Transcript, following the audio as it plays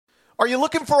Are you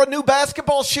looking for a new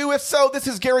basketball shoe? If so, this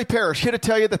is Gary Parrish here to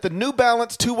tell you that the New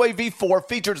Balance 2-Way V4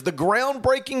 features the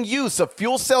groundbreaking use of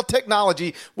fuel cell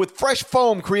technology with fresh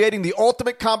foam, creating the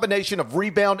ultimate combination of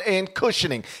rebound and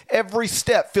cushioning. Every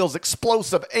step feels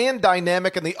explosive and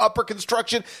dynamic, and the upper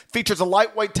construction features a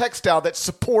lightweight textile that's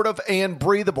supportive and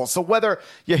breathable. So whether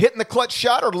you're hitting the clutch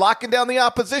shot or locking down the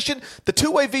opposition, the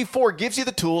 2-Way V4 gives you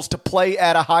the tools to play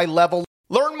at a high level.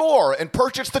 Learn more and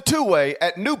purchase the 2-Way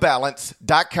at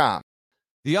newbalance.com.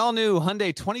 The all-new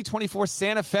Hyundai 2024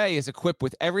 Santa Fe is equipped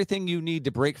with everything you need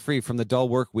to break free from the dull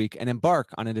work week and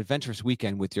embark on an adventurous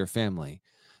weekend with your family.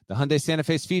 The Hyundai Santa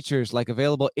Fe's features like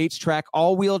available H-Track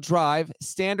all-wheel drive,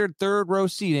 standard third-row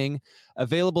seating,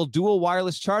 available dual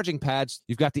wireless charging pads.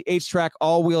 You've got the H-Track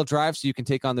all-wheel drive so you can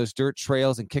take on those dirt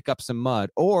trails and kick up some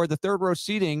mud. Or the third-row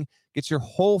seating gets your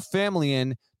whole family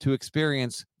in to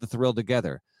experience the thrill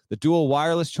together. The dual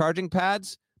wireless charging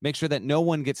pads make sure that no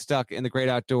one gets stuck in the great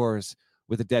outdoors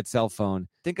with a dead cell phone.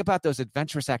 Think about those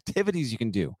adventurous activities you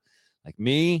can do. Like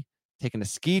me, taking a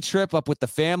ski trip up with the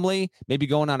family, maybe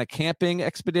going on a camping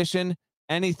expedition,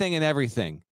 anything and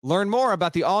everything. Learn more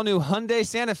about the all-new Hyundai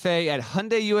Santa Fe at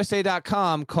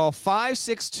HyundaiUSA.com. Call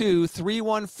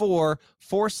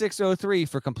 562-314-4603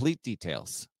 for complete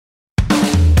details.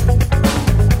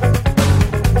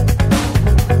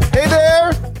 Hey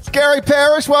there, it's Gary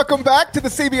Parrish. Welcome back to the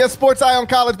CBS Sports Eye on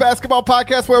College Basketball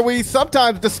Podcast, where we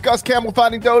sometimes discuss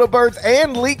camel-fighting dodo birds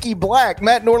and leaky black.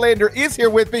 Matt Norlander is here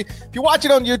with me. If you're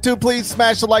watching on YouTube, please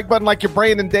smash the like button like you're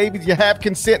Brandon Davies. You have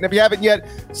consent. And if you haven't yet,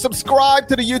 subscribe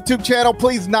to the YouTube channel.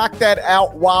 Please knock that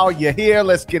out while you're here.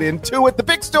 Let's get into it. The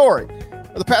big story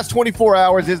of the past 24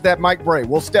 hours is that Mike Brey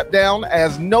will step down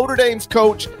as Notre Dame's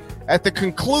coach at the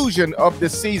conclusion of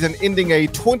this season, ending a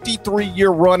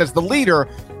 23-year run as the leader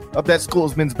of that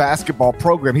school's men's basketball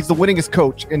program. He's the winningest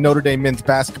coach in Notre Dame men's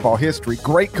basketball history.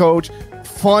 Great coach,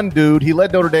 fun dude. He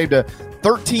led Notre Dame to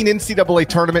 13 NCAA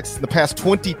tournaments in the past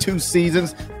 22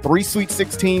 seasons, 3 Sweet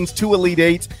 16s, 2 Elite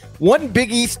 8s, 1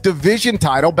 Big East division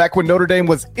title back when Notre Dame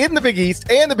was in the Big East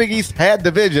and the Big East had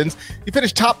divisions. He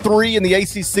finished top 3 in the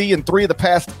ACC in 3 of the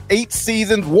past 8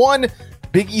 seasons, 1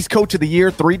 Big East Coach of the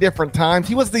Year 3 different times.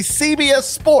 He was the CBS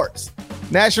Sports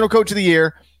National Coach of the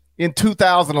Year in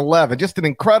 2011. Just an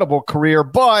incredible career,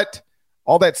 but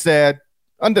all that said,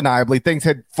 undeniably, things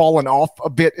had fallen off a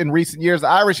bit in recent years. The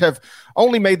Irish have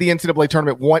only made the NCAA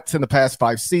tournament once in the past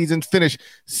 5 seasons, finished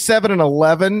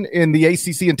 7-11 in the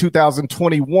ACC in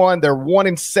 2021. They're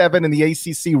 1-7 in the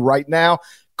ACC right now.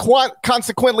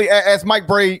 Consequently, as Mike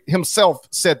Brey himself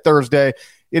said Thursday,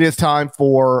 it is time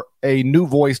for a new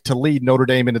voice to lead Notre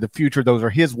Dame into the future. Those are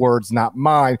his words, not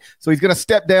mine. So he's going to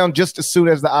step down just as soon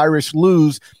as the Irish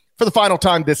lose for the final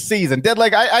time this season.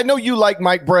 Deadleg, I know you like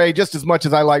Mike Brey just as much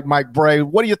as I like Mike Brey.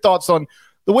 What are your thoughts on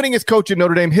the winningest coach in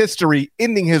Notre Dame history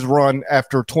ending his run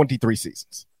after 23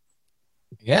 seasons?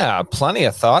 Yeah, plenty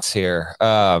of thoughts here.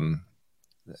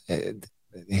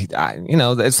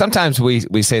 Sometimes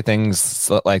we say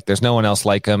things like there's no one else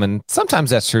like him, and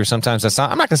sometimes that's true, sometimes that's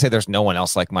not. I'm not going to say there's no one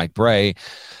else like Mike Brey,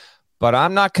 but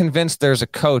I'm not convinced there's a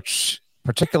coach,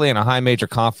 particularly in a high major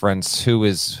conference, who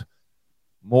is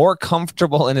more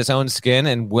comfortable in his own skin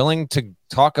and willing to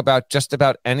talk about just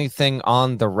about anything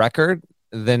on the record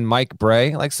than Mike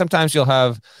Brey. Like sometimes you'll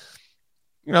have,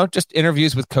 just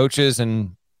interviews with coaches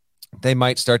and they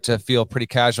might start to feel pretty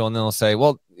casual and then they'll say,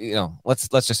 well, let's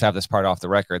just have this part off the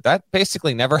record. That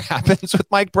basically never happens with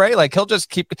Mike Brey. Like he'll just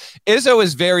keep. Izzo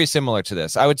is very similar to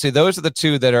this. I would say those are the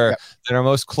two that are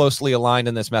most closely aligned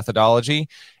in this methodology.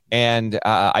 And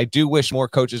I do wish more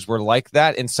coaches were like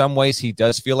that. In some ways, he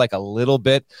does feel like a little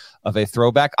bit of a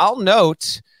throwback. I'll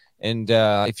note, and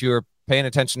if you're paying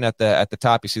attention at the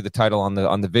top, you see the title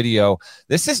on the video.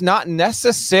 This is not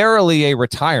necessarily a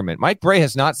retirement. Mike Brey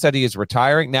has not said he is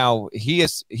retiring. Now he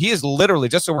is literally,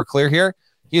 just so we're clear here,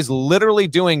 he is literally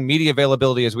doing media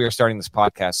availability as we are starting this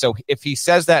podcast. So if he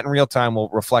says that in real time, we'll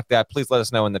reflect that. Please let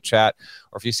us know in the chat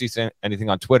or if you see anything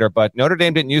on Twitter. But Notre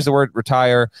Dame didn't use the word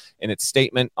retire in its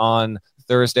statement on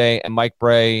Thursday, and Mike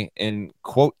Brey, in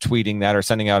quote tweeting that or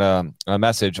sending out a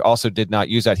message, also did not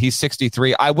use that. He's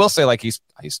 63. I will say, like he's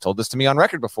told this to me on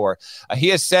record before. He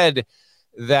has said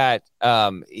that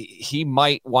he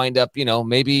might wind up,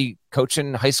 maybe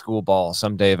coaching high school ball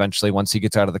someday eventually once he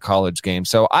gets out of the college game.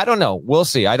 So I don't know. We'll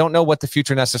see. I don't know what the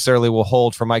future necessarily will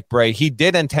hold for Mike Brey. He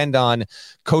did intend on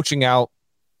coaching out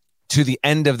to the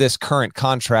end of this current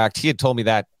contract. He had told me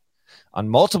that on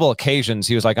multiple occasions.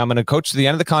 He was like, I'm going to coach to the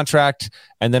end of the contract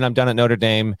and then I'm done at Notre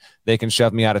Dame. They can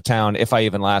shove me out of town if I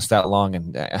even last that long.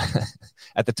 And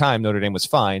at the time, Notre Dame was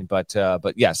fine. But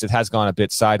yes, it has gone a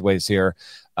bit sideways here.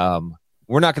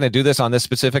 we're not going to do this on this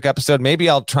specific episode. Maybe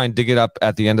I'll try and dig it up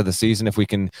at the end of the season if we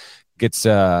can get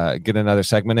another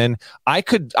segment in. I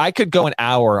could go an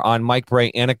hour on Mike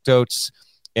Brey anecdotes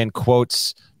and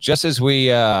quotes. Just as we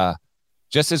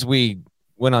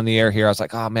went on the air here, I was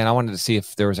like, oh man, I wanted to see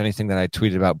if there was anything that I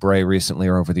tweeted about Brey recently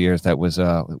or over the years that was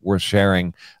worth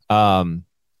sharing.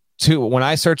 When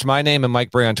I searched my name and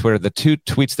Mike Brey on Twitter, the two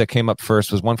tweets that came up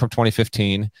first was one from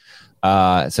 2015.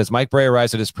 It says Mike Brey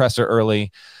arrives at his presser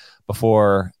early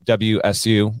before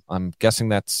WSU. I'm guessing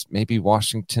that's maybe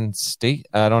Washington State.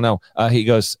 I don't know. He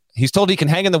goes, he's told he can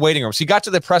hang in the waiting room. So he got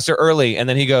to the presser early, and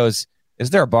then he goes,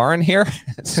 is there a bar in here?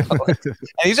 And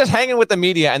he's just hanging with the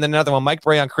media. And then another one, Mike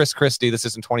Brey on Chris Christie. This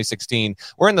is in 2016.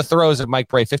 We're in the throes of Mike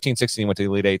Brey, 15-16 went to the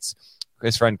Elite Eights.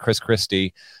 His friend Chris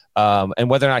Christie. And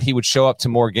whether or not he would show up to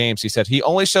more games. He said he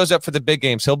only shows up for the big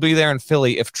games. He'll be there in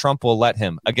Philly if Trump will let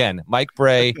him. Again, Mike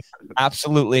Brey,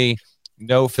 absolutely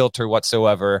no filter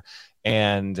whatsoever.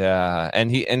 And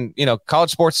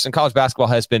college sports and college basketball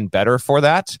has been better for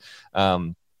that.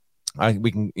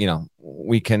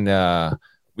 We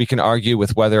can argue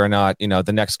with whether or not,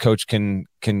 the next coach can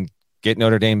get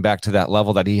Notre Dame back to that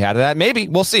level that he had at. Maybe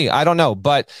we'll see. I don't know,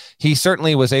 but he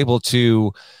certainly was able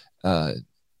to,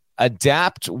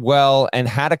 adapt well and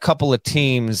had a couple of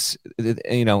teams,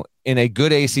 in a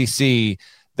good ACC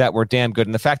that were damn good.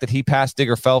 And the fact that he passed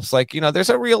Digger Phelps, there's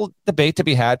a real debate to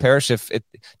be had, Parrish.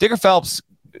 Digger Phelps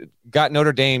got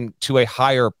Notre Dame to a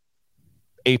higher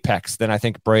apex than I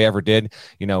think Brey ever did,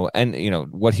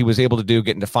 what he was able to do,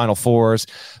 get into Final Fours.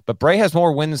 But Brey has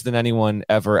more wins than anyone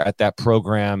ever at that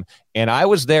program. And I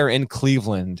was there in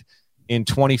Cleveland in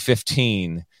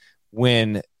 2015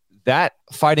 when that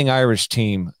Fighting Irish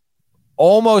team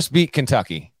almost beat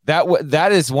Kentucky.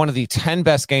 That is one of the 10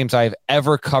 best games I've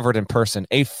ever covered in person.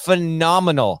 A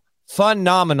phenomenal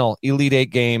Elite Eight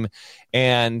game.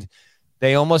 And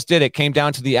they almost did it. Came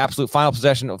down to the absolute final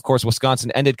possession. Of course,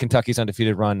 Wisconsin ended Kentucky's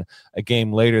undefeated run a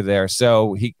game later there.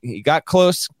 So he got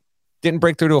close, didn't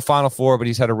break through to a Final Four, but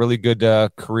he's had a really good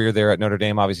career there at Notre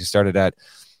Dame. Obviously started at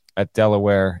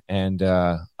Delaware. And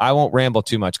I won't ramble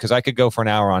too much because I could go for an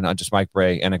hour on just Mike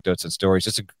Brey anecdotes and stories.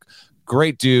 Just a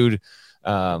great dude.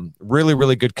 Really,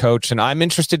 really good coach. And I'm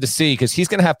interested to see, because he's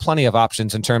going to have plenty of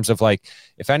options in terms of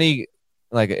if any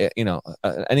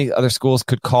other schools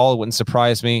could call, it wouldn't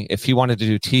surprise me. If he wanted to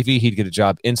do TV, he'd get a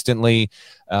job instantly.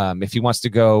 If he wants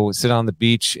to go sit on the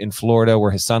beach in Florida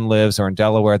where his son lives or in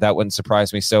Delaware, that wouldn't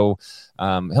surprise me. So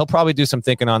he'll probably do some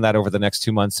thinking on that over the next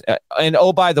 2 months. And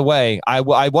oh, by the way, I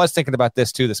was thinking about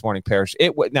this too this morning, Parrish.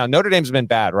 Now Notre Dame's been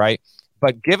bad, right?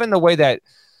 But given the way that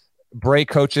Brey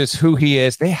coaches, who he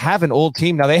is, they have an old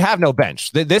team now. They have no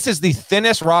bench. This is the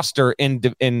thinnest roster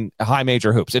in high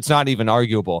major hoops. It's not even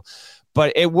arguable.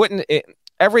 But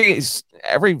every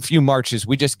few marches,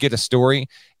 we just get a story.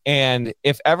 And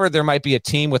if ever there might be a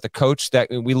team with a coach that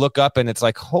we look up and it's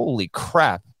like, holy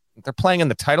crap, they're playing in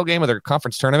the title game of their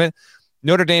conference tournament,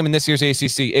 Notre Dame in this year's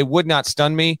ACC, it would not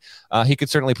stun me. He could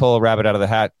certainly pull a rabbit out of the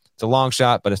hat. It's a long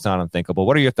shot, but it's not unthinkable.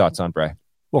 What are your thoughts on Brey?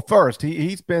 Well, first,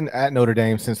 he's been at Notre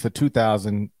Dame since the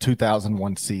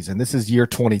 2000-2001 season. This is year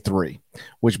 23,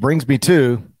 which brings me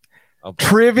to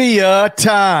trivia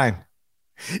time.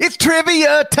 It's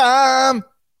trivia time.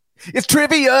 It's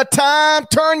trivia time.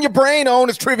 Turn your brain on.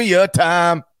 It's trivia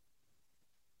time.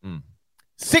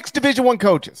 6 Division I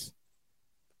coaches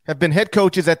have been head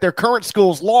coaches at their current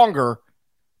schools longer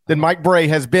than Mike Brey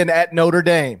has been at Notre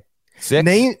Dame. 6?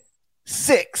 Name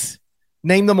 6.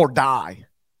 Name them or die.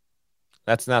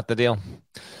 That's not the deal.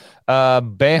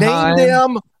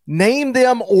 Boeheim. Name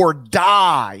them or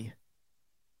die.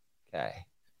 Okay.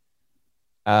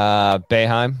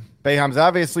 Boeheim. Boeheim's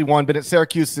obviously one, been at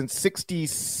Syracuse since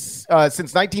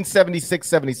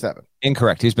 1976-77.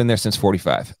 Incorrect. He's been there since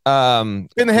 45. Been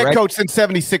the head coach since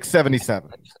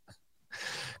 76-77.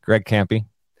 Greg Kampe.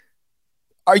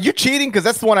 Are you cheating? Because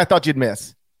that's the one I thought you'd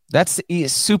miss. That's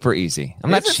super easy. I'm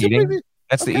not cheating.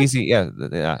 That's the easy. Yeah.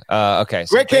 Okay.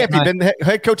 So Greg Kampe, been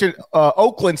head coach at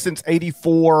Oakland since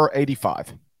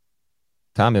 84-85.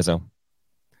 Tom Izzo.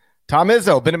 Tom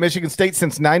Izzo, been at Michigan State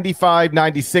since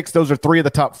 95-96. Those are 3 of the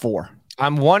top 4.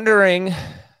 I'm wondering,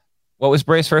 what was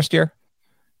Brey's first year?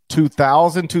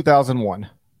 2000-2001.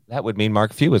 That would mean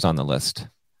Mark Few was on the list.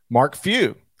 Mark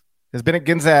Few has been at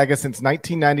Gonzaga since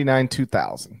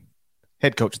 1999-2000.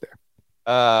 Head coach there.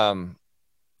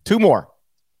 2 more.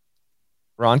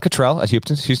 Ron Cottrell at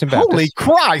Houston Baptist. Holy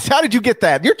Christ. How did you get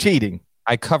that? You're cheating.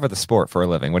 I cover the sport for a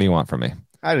living. What do you want from me?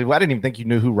 I didn't even think you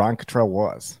knew who Ron Cottrell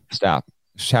was. Stop.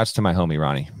 Shouts to my homie,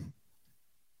 Ronnie.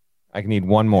 I need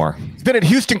one more. He's been at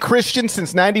Houston Christian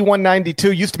since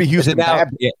 91-92. Used to be Houston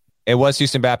Baptist. It was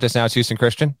Houston Baptist. Now it's Houston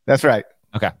Christian. That's right.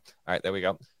 Okay. All right, there we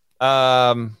go.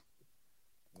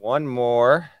 One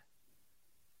more.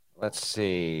 Let's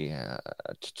see.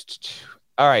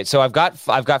 All right, so I've got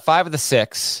 5 of the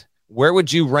 6. Where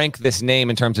would you rank this name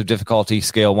in terms of difficulty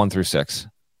scale 1 through 6?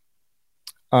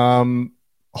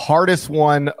 Hardest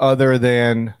one other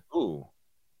than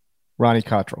Ronnie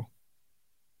Cottrell.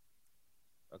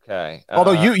 Okay.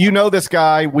 Although you know this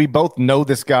guy, we both know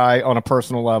this guy on a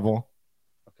personal level.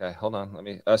 Okay, hold on. Let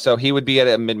me. So he would be at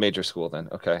a mid-major school then.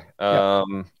 Okay.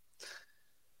 Yep.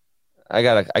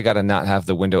 I gotta not have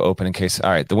the window open in case. All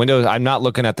right, the window. I'm not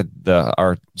looking at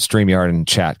our StreamYard and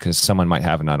chat because someone might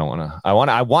have, and I don't want to. I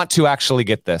want to actually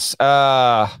get this.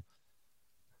 Has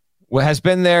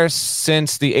been there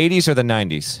since the 80s or the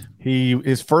 90s?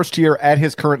 His first year at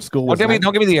his current school was. Don't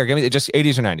give me the year. Give me just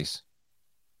 80s or 90s.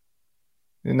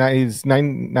 He's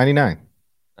 99.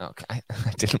 Okay, I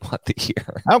didn't want the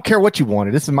year. I don't care what you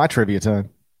wanted. This is my trivia time.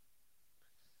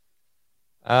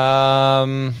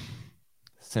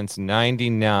 Since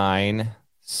 99,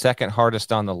 second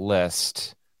hardest on the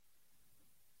list.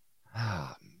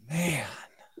 Oh, man.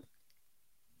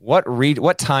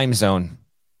 What time zone?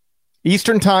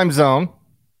 Eastern time zone.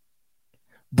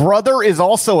 Brother is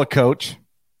also a coach.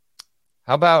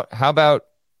 How about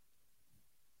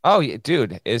Oh, yeah,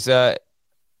 dude, is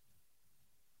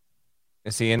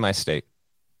he in my state?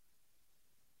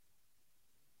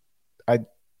 I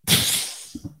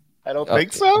don't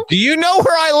think so. Do you know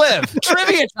where I live?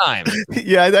 Trivia time.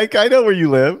 Yeah, I know where you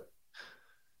live.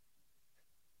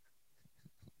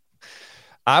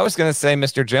 I was going to say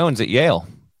Mr. Jones at Yale.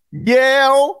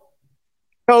 Yale.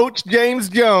 Coach James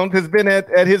Jones has been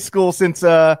at his school since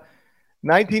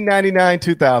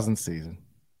 1999-2000 season.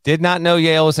 Did not know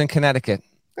Yale was in Connecticut.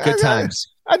 Good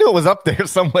times. I knew it was up there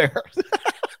somewhere.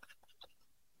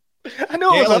 I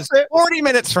knew Yale it was up there. 40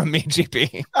 minutes from me,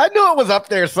 GP. I knew it was up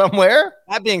there somewhere.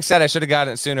 That being said, I should have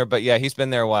gotten it sooner, but yeah, he's been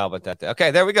there a while. But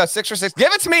okay, there we go. 6 for 6.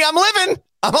 Give it to me. I'm living.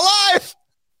 I'm alive.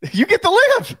 You get to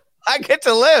live. I get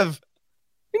to live.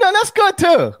 That's good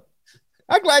too.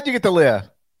 I'm glad you get to live.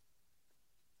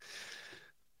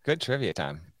 Good trivia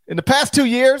time. In the past 2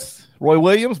 years, Roy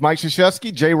Williams, Mike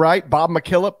Krzyzewski, Jay Wright, Bob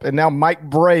McKillop, and now Mike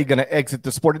Bray going to exit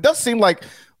the sport. It does seem like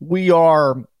we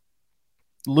are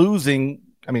losing.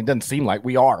 I mean, it doesn't seem like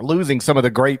we are losing some of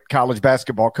the great college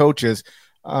basketball coaches.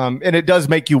 And it does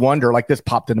make you wonder, like this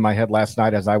popped into my head last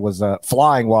night as I was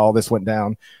flying while this went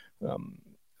down.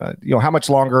 How much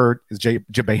longer is Jay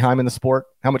Boeheim in the sport?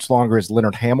 How much longer is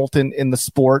Leonard Hamilton in the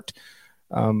sport?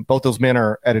 Both those men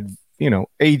are at,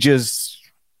 ages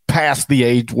past the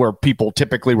age where people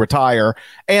typically retire,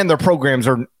 and their programs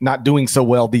are not doing so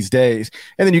well these days.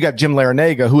 And then you got Jim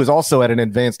Larinaga, who is also at an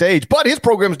advanced age, but his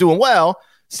program's doing well.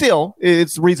 Still,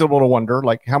 it's reasonable to wonder,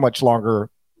 like, how much longer.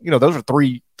 Those are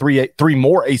three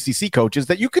more ACC coaches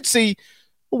that you could see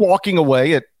walking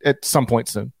away at some point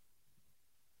soon.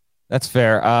 That's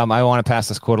fair. I want to pass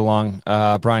this quote along.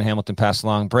 Brian Hamilton passed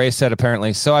along. Bray said,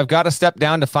 apparently, so I've got to step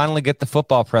down to finally get the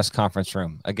football press conference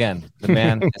room. Again, the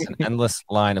man is an endless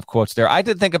line of quotes there. I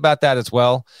did think about that as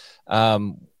well.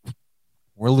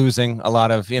 We're losing a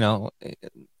lot of,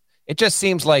 it just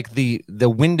seems like the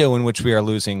window in which we are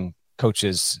losing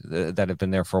coaches that have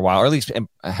been there for a while, or at least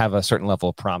have a certain level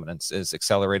of prominence, is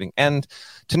accelerating. And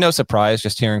to no surprise,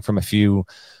 just hearing from a few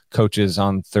coaches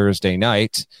on Thursday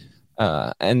night,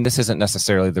 and this isn't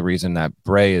necessarily the reason that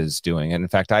Bray is doing it. In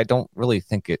fact, I don't really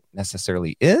think it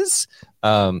necessarily is.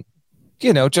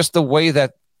 Just the way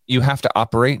that you have to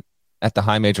operate at the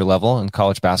high major level in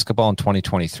college basketball in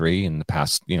 2023 in the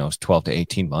past, 12 to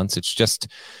 18 months.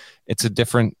 It's a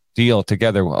different deal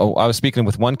together. Oh, I was speaking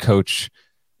with one coach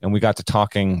and we got to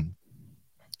talking,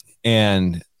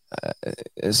 and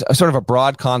it's a sort of a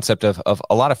broad concept of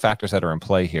a lot of factors that are in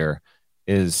play here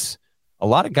is a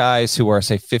lot of guys who are,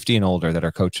 say, 50 and older that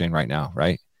are coaching right now,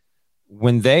 right?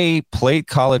 When they played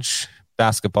college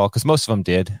basketball, because most of them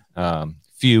did,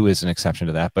 few is an exception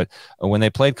to that, but when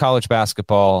they played college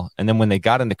basketball and then when they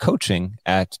got into coaching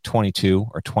at 22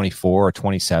 or 24 or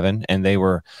 27, and they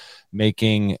were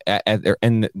making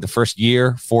in the first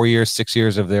year, 4 years, 6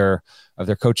 years of their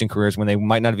coaching careers, when they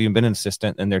might not have even been an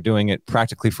assistant, and they're doing it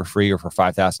practically for free or for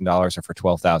 $5,000 or for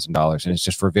 $12,000. And it's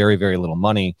just for very, very little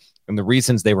money. And the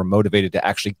reasons they were motivated to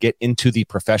actually get into the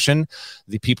profession,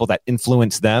 the people that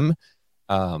influence them,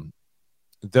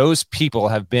 those people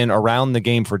have been around the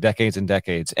game for decades and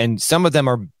decades. And some of them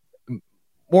are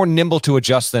more nimble to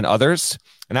adjust than others.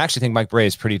 And I actually think Mike Bray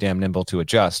is pretty damn nimble to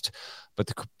adjust. But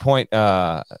the point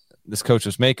this coach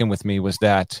was making with me was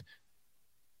that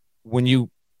when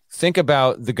you think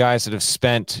about the guys that have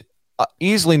spent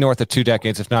easily north of 2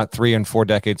 decades, if not 3 and 4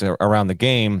 decades around the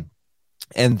game,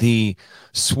 and the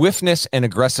swiftness and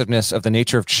aggressiveness of the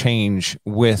nature of change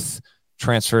with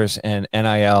transfers and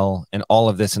NIL and all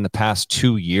of this in the past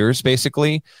 2 years,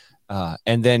 basically.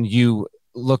 And then you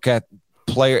look at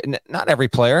not every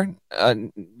player,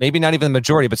 maybe not even the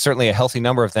majority, but certainly a healthy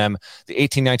number of them, the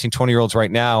 18, 19, 20-year-olds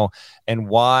right now, and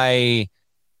why,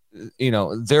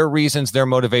 their reasons, their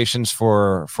motivations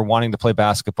for wanting to play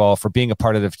basketball, for being a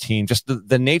part of the team, just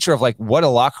the nature of like what a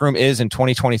locker room is in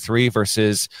 2023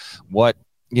 versus what,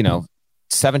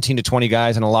 17 to 20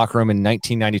 guys in a locker room in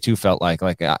 1992 felt like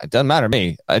it doesn't matter to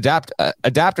me. Adapt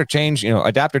or change,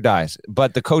 adapt or dies.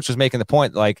 But the coach was making the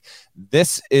point, like,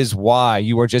 this is why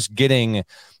you are just getting,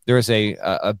 there is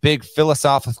a big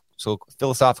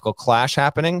philosophical clash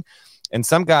happening. And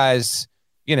some guys,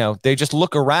 they just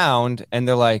look around and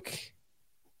they're like,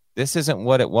 this isn't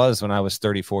what it was when I was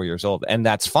 34 years old. And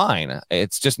that's fine.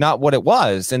 It's just not what it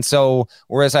was. And so,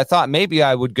 whereas I thought maybe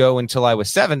I would go until I was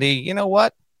 70, you know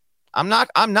what? I'm not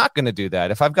going to do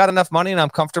that. If I've got enough money and I'm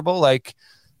comfortable, like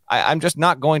I'm just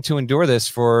not going to endure this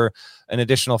for an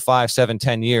additional 5, 7,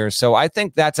 10 years. So I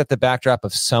think that's at the backdrop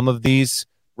of some of these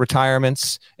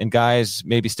retirements and guys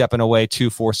maybe stepping away 2,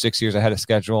 4, 6 years ahead of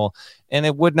schedule. And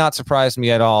it would not surprise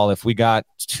me at all if we got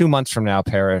 2 months from now,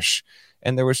 Parrish,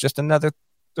 and there was just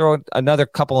throw another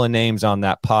couple of names on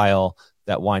that pile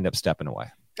that wind up stepping away.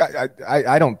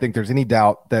 I don't think there's any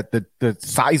doubt that the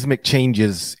seismic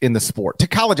changes in the sport, to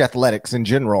college athletics in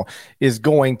general, is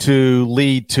going to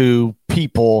lead to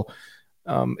people,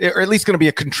 or at least going to be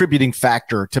a contributing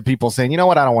factor to people saying, you know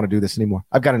what, I don't want to do this anymore.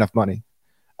 I've got enough money.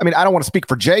 I mean, I don't want to speak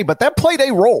for Jay, but that played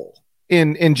a role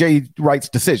in Jay Wright's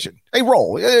decision. A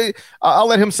role. I'll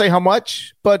let him say how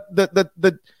much, but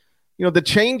the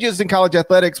changes in college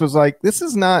athletics was like, this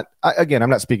is not, again, I'm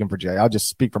not speaking for Jay. I'll just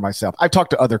speak for myself. I've talked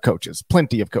to other coaches,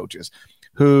 plenty of coaches,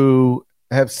 who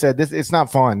have said this, it's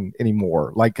not fun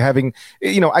anymore. Like having,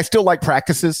 I still like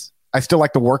practices. I still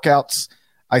like the workouts.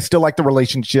 I still like the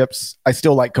relationships. I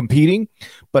still like competing,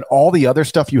 but all the other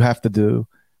stuff you have to do,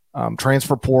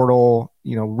 transfer portal,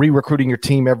 re-recruiting your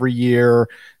team every year,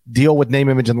 deal with name,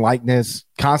 image, and likeness,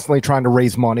 constantly trying to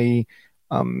raise money,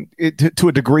 to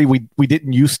a degree we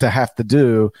didn't used to have to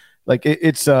do. Like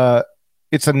it's a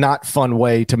not fun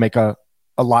way to make a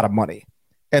lot of money.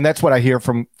 And that's what I hear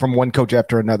from one coach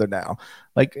after another now.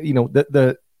 Like,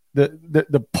 the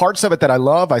parts of it that I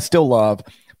love, I still love,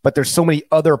 but there's so many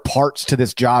other parts to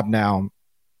this job now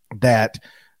that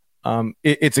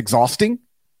it's exhausting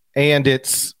and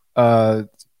it's not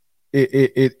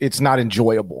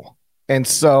enjoyable. And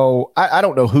so I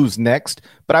don't know who's next,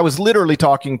 but I was literally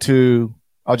talking to,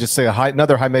 I'll just say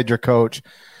another high major coach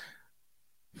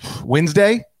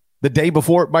Wednesday, the day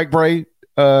before Mike Brey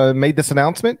made this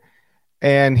announcement.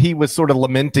 And he was sort of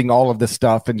lamenting all of this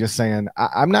stuff and just saying,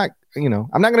 I'm not going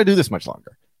to do this much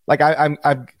longer. Like I'm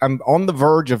on the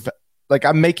verge of, like,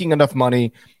 I'm making enough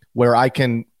money where I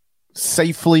can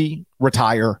safely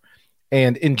retire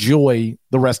and enjoy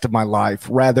the rest of my life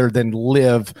rather than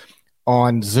live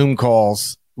on Zoom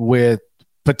calls with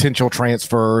potential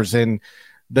transfers and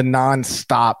the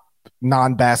nonstop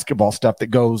non-basketball stuff that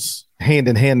goes hand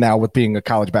in hand now with being a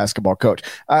college basketball coach.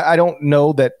 I don't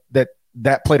know that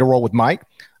played a role with Mike,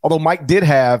 although Mike did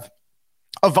have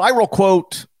a viral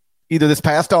quote either this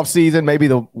past off season, maybe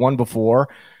the one before.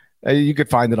 You could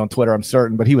find it on Twitter, I'm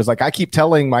certain, but he was like, I keep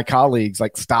telling my colleagues,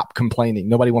 like, stop complaining.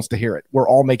 Nobody wants to hear it. We're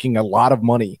all making a lot of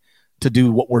money to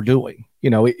do what we're doing.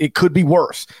 It could be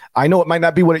worse. I know it might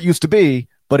not be what it used to be,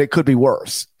 but it could be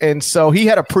worse. And so he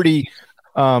had a pretty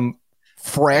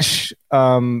fresh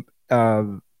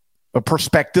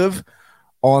perspective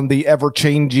on the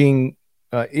ever-changing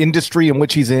industry in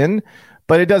which he's in,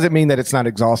 but it doesn't mean that it's not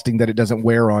exhausting, that it doesn't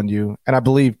wear on you. And I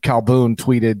believe Cal Boone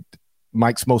tweeted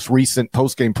Mike's most recent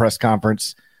post-game press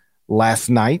conference last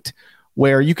night,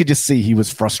 where you could just see he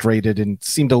was frustrated and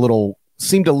seemed a little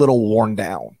worn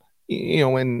down.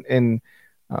 I'm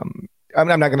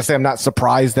not going to say I'm not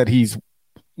surprised that he's,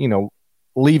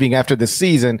 leaving after this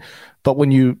season, but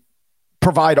when you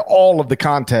provide all of the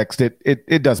context,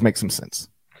 it does make some sense.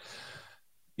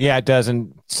 Yeah, it does.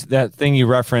 And that thing you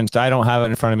referenced, I don't have it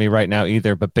in front of me right now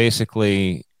either, but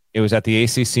basically it was at the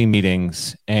ACC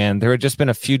meetings, and there had just been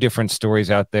a few different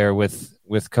stories out there with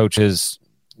coaches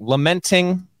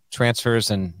lamenting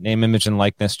transfers and name, image, and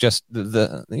likeness. Just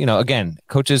again,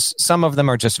 coaches, some of them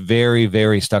are just very,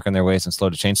 very stuck in their ways and slow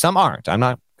to change. Some aren't. I'm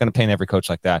not going to paint every coach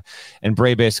like that. And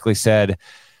Brey basically said,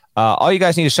 all you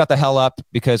guys need to shut the hell up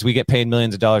because we get paid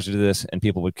millions of dollars to do this, and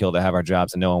people would kill to have our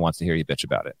jobs, and no one wants to hear you bitch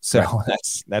about it. So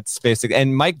that's basic.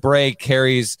 And Mike Brey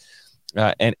carries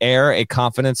an air, a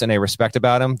confidence, and a respect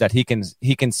about him that he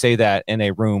can say that in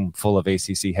a room full of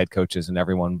ACC head coaches, and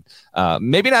everyone,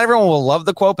 maybe not everyone will love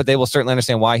the quote, but they will certainly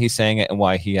understand why he's saying it and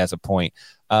why he has a point.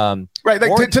 Right.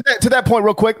 Like to that point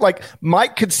real quick, like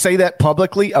Mike could say that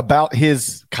publicly about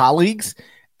his colleagues,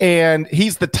 and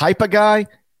he's the type of guy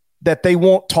that they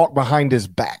won't talk behind his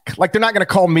back. Like they're not going to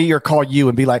call me or call you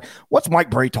and be like, what's Mike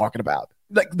Brey talking about?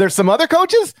 Like there's some other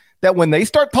coaches that when they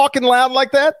start talking loud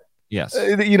like that, yes,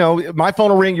 my phone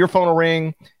will ring, your phone will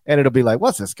ring, and it'll be like,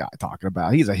 what's this guy talking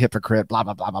about? He's a hypocrite, blah,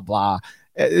 blah, blah, blah, blah.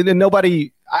 And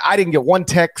nobody, I didn't get one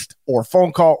text or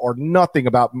phone call or nothing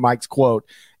about Mike's quote.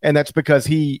 And that's because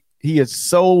he is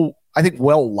so, I think,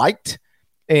 well liked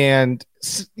and,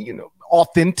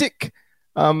 authentic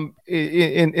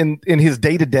in his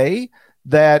day to day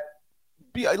that,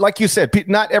 like you said, maybe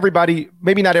not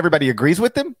everybody agrees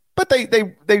with him, but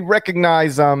they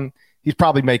recognize he's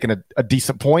probably making a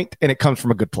decent point, and it comes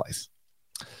from a good place.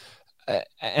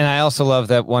 And I also love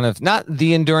that one of not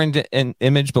the enduring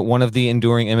image, but one of the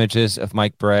enduring images of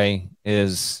Mike Brey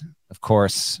is, of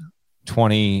course,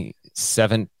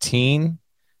 2017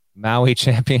 Maui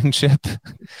championship.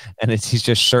 And he's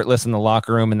just shirtless in the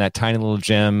locker room in that tiny little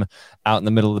gym out in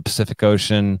the middle of the Pacific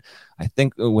Ocean, I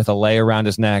think with a lei around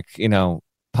his neck,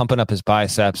 pumping up his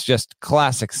biceps, just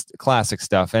classic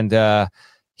stuff. And I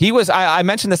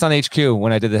mentioned this on HQ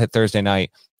when I did the Hit Thursday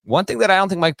night. One thing that I don't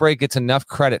think Mike Brey gets enough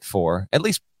credit for, at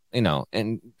least,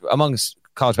 and amongst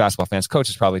college basketball fans,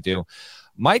 coaches probably do.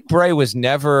 Mike Brey was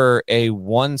never a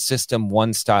one system,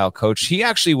 one style coach. He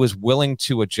actually was willing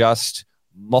to adjust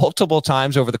multiple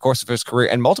times over the course of his career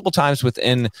and multiple times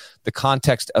within the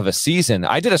context of a season.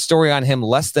 I did a story on him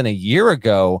less than a year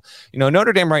ago.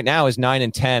 Notre Dame right now is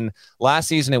 9-10. Last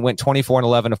season, it went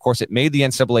 24-11. Of course, it made the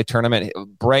NCAA tournament.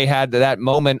 Brey had that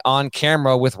moment on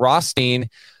camera with Rothstein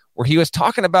where he was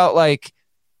talking about like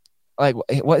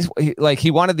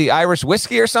he wanted the Irish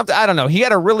whiskey or something. I don't know. He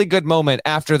had a really good moment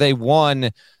after they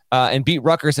won and beat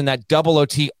Rutgers in that double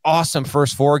OT awesome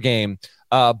first four game.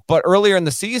 But earlier in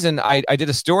the season, I did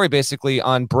a story basically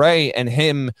on Brey and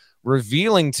him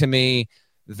revealing to me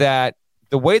that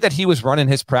the way that he was running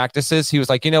his practices, he was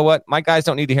like, you know what? My guys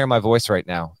don't need to hear my voice right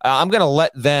now. I'm going to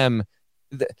let them.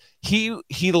 He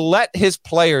let his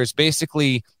players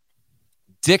basically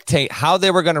dictate how they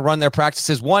were going to run their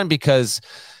practices. One, because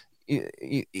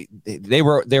they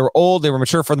were old, they were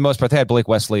mature for the most part. They had Blake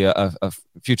Wesley, a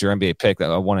future NBA pick,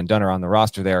 a one and doneer on the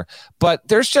roster there. But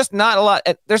there's just not a lot.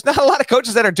 There's not a lot of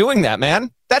coaches that are doing that,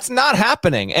 man. That's not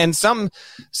happening. And some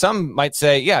might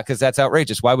say, yeah, because that's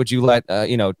outrageous. Why would you let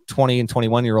 20 and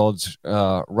 21-year-olds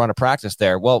run a practice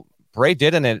there? Well, Brey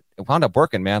did, and it wound up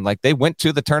working, man. Like they went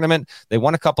to the tournament, they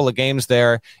won a couple of games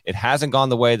there. It hasn't gone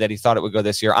the way that he thought it would go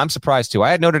this year. I'm surprised too. I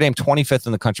had Notre Dame 25th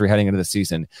in the country heading into the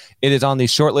season. It is on the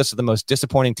short list of the most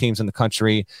disappointing teams in the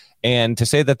country. And to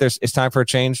say that it's time for a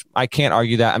change, I can't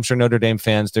argue that. I'm sure Notre Dame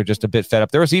fans, they're just a bit fed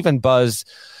up. There was even buzz,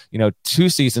 2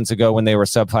 seasons ago when they were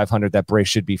sub 500 that Brey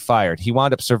should be fired. He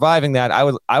wound up surviving that. I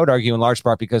would argue in large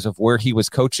part because of where he was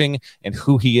coaching and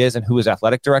who he is and who his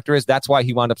athletic director is. That's why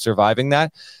he wound up surviving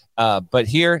that. But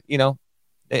here,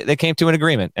 they came to an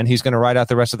agreement, and he's going to ride out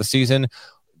the rest of the season.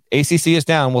 ACC is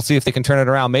down. We'll see if they can turn it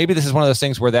around. Maybe this is one of those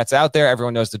things where that's out there.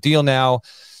 Everyone knows the deal now.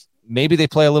 Maybe they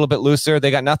play a little bit looser.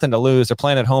 They got nothing to lose. They're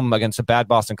playing at home against a bad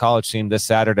Boston College team this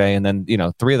Saturday, and then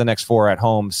 3 of the next 4 at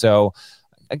home. So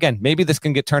again, maybe this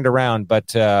can get turned around.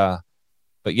 But yeah,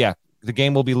 the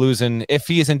game will be losing if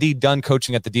he is indeed done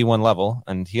coaching at the D1 level,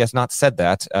 and he has not said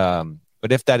that.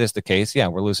 But if that is the case, yeah,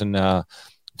 we're losing.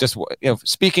 Just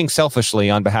speaking selfishly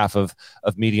on behalf of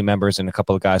media members and a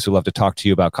couple of guys who love to talk to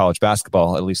you about college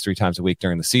basketball at least 3 times a week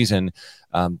during the season,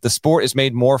 the sport is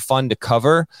made more fun to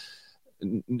cover,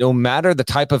 no matter the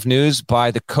type of news,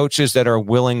 by the coaches that are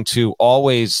willing to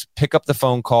always pick up the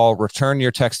phone call, return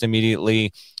your text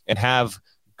immediately, and have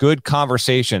good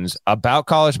conversations about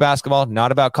college basketball,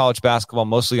 not about college basketball,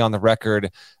 mostly on the record.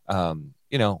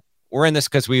 We're in this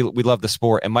because we love the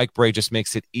sport, and Mike Brey just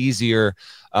makes it easier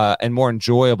and more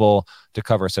enjoyable to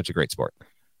cover such a great sport.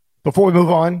 Before we move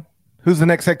on, who's the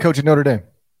next head coach at Notre Dame?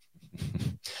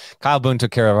 Kyle Boone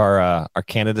took care of our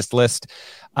candidates list.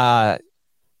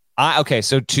 Okay,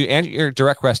 so to answer your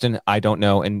direct question, I don't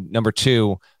know. And number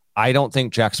 2, I don't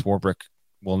think Jack Swarbrick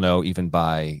will know even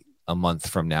by a month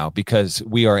from now, because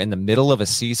we are in the middle of a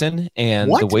season, and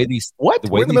we're in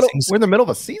the middle of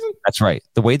a season. That's right.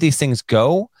 The way these things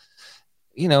go,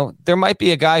 there might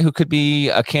be a guy who could be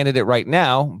a candidate right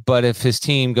now, but if his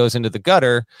team goes into the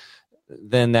gutter,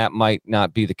 then that might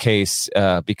not be the case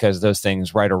because those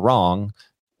things, right or wrong,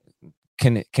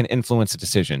 can influence a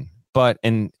decision. But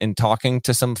in talking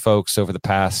to some folks over the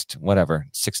past,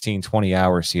 16, 20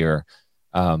 hours here,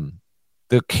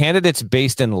 the candidates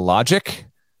based in logic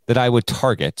that I would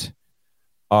target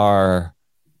are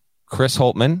Chris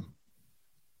Holtmann,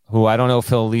 who I don't know if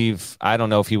he'll leave. I don't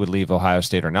know if he would leave Ohio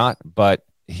State or not, but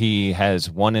he has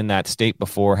won in that state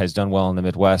before, has done well in the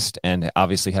Midwest, and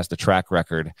obviously has the track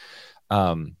record.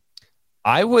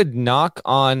 I would knock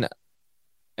on,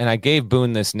 and I gave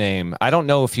Boone this name. I don't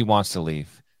know if he wants to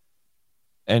leave.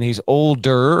 And he's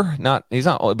older, he's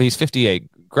not old, but he's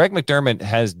 58. Greg McDermott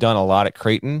has done a lot at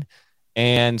Creighton.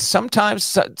 And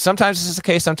sometimes this is the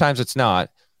case, sometimes it's not.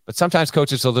 But sometimes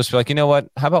coaches will just be like, you know what?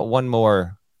 How about one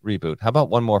more reboot? How about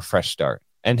one more fresh start?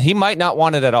 And he might not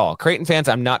want it at all. Creighton fans,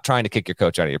 I'm not trying to kick your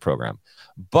coach out of your program.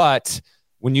 But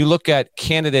when you look at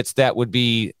candidates that would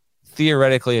be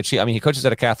theoretically achieve, I mean, he coaches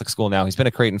at a Catholic school now. He's been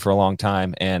at Creighton for a long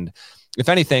time. And if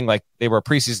anything, like they were a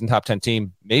preseason top 10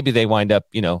 team, maybe they wind up,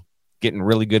 getting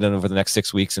really good over the next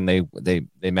 6 weeks and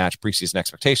they match preseason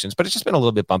expectations. But it's just been a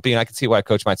little bit bumpy. And I can see why a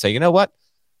coach might say, you know what?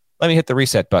 Let me hit the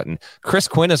reset button. Chris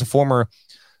Quinn is a former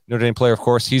Notre Dame player, of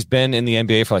course. He's been in the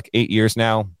NBA for like 8 years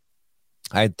now.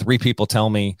 I had 3 people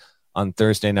tell me on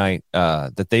Thursday night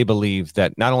that they believe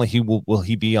that not only will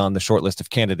he be on the short list of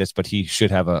candidates, but he should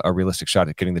have a realistic shot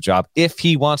at getting the job. If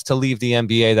he wants to leave the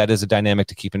NBA, that is a dynamic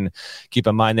to keep in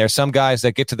mind. There are some guys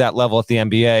that get to that level at the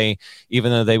NBA,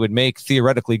 even though they would make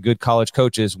theoretically good college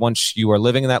coaches, once you are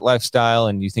living in that lifestyle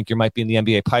and you think you might be in the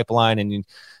NBA pipeline and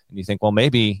you think, well,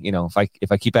 maybe,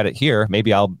 if I keep at it here,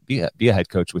 maybe I'll be a head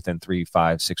coach within 3,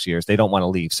 5, 6 years. They don't want to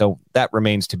leave. So that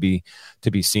remains to be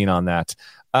seen on that.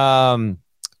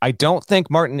 I don't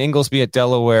think Martin Inglesby at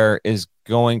Delaware is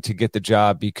going to get the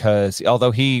job because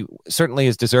although he certainly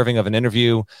is deserving of an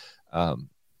interview,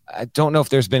 I don't know if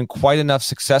there's been quite enough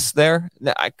success there.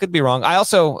 I could be wrong. I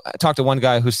also talked to one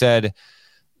guy who said,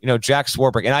 Jack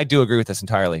Swarbrick, and I do agree with this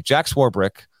entirely. Jack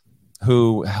Swarbrick,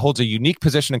 who holds a unique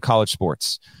position in college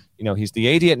sports. He's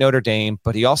the AD at Notre Dame,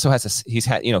 but he also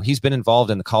he's been involved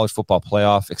in the college football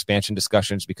playoff expansion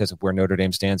discussions because of where Notre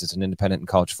Dame stands as an independent in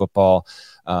college football.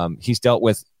 He's dealt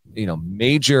with,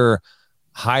 major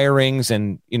hirings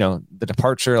and, the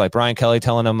departure, like Brian Kelly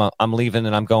telling him I'm leaving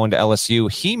and I'm going to LSU.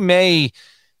 He may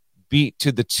beat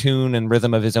to the tune and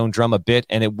rhythm of his own drum a bit.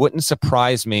 And it wouldn't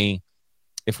surprise me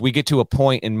if we get to a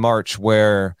point in March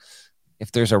where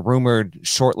if there's a rumored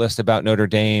short list about Notre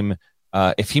Dame,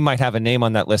 if he might have a name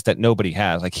on that list that nobody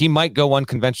has, like he might go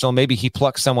unconventional. Maybe he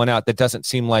plucks someone out that doesn't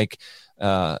seem like,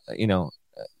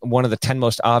 one of the 10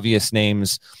 most obvious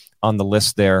names on the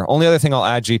list there. Only other thing I'll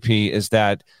add, GP, is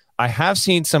that I have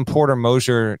seen some Porter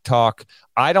Moser talk.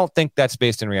 I don't think that's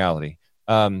based in reality.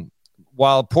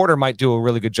 While Porter might do a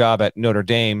really good job at Notre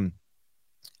Dame,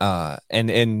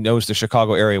 and knows the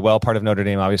Chicago area well, part of Notre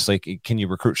Dame, obviously, can you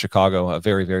recruit Chicago, a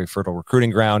very, very fertile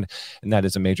recruiting ground, and that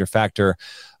is a major factor.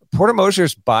 Porter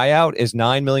Moser's buyout is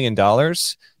 $9 million,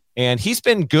 and he's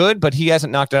been good, but he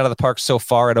hasn't knocked it out of the park so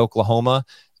far at Oklahoma,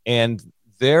 and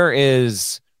there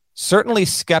is certainly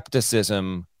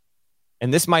skepticism,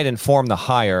 and this might inform the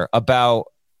hire, about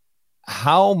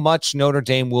how much Notre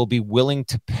Dame will be willing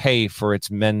to pay for its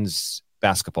men's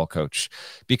basketball coach.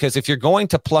 Because if you're going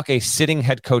to pluck a sitting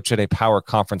head coach at a power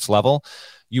conference level,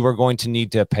 you are going to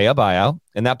need to pay a buyout,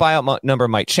 and that buyout number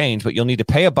might change, but you'll need to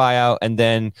pay a buyout, and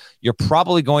then you're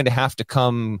probably going to have to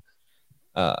come,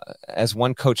 as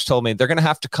one coach told me, they're going to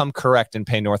have to come correct and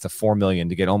pay north of $4 million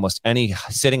to get almost any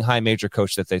sitting high major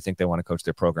coach that they think they want to coach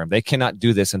their program. They cannot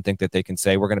do this and think that they can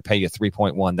say, we're going to pay you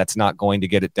 3.1. That's not going to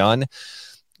get it done.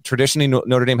 Traditionally,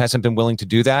 Notre Dame hasn't been willing to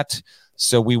do that.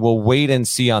 So we will wait and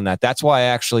see on that. That's why I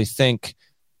actually think,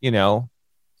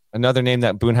 another name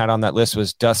that Boone had on that list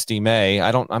was Dusty May.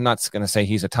 I'm not going to say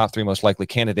he's a top 3 most likely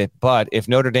candidate, but if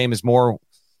Notre Dame is more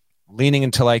leaning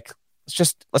into like,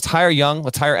 let's hire young,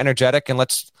 let's hire energetic, and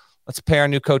let's pay our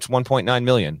new coach $1.9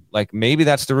 million. Like maybe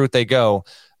that's the route they go.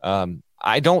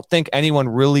 I don't think anyone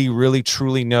really, really,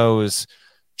 truly knows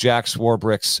Jack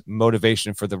Swarbrick's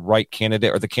motivation for the right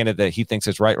candidate or the candidate that he thinks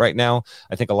is right now.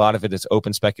 I think a lot of it is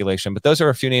open speculation, but those are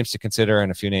a few names to consider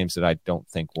and a few names that I don't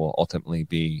think will ultimately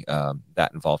be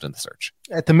that involved in the search.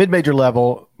 At the mid-major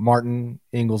level, Martin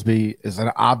Inglesby is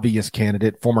an obvious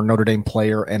candidate, former Notre Dame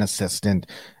player and assistant.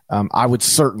 I would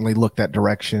certainly look that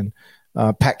direction.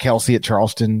 Pat Kelsey at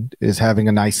Charleston is having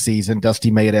a nice season. Dusty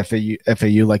May at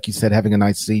FAU, like you said, having a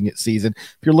nice season.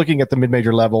 If you're looking at the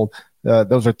mid-major level,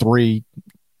 those are 3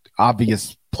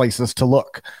 obvious places to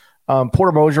look.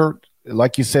 Porter Moser,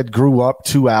 like you said, grew up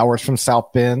 2 hours from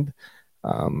South Bend.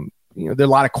 There are a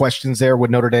lot of questions there. Would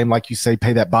Notre Dame, like you say,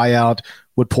 pay that buyout?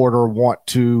 Would Porter want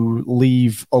to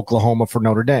leave Oklahoma for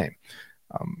Notre Dame?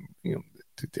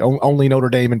 Only Notre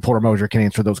Dame and Porter Moser can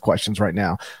answer those questions right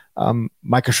now.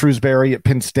 Micah Shrewsbury at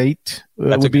Penn State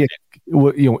would be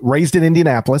raised in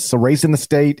Indianapolis, so raised in the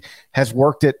state, has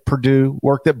worked at Purdue,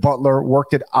 worked at Butler,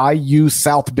 worked at IU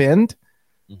South Bend.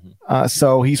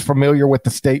 So he's familiar with the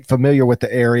state, familiar with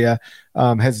the area,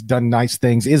 has done nice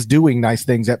things, is doing nice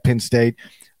things at Penn State.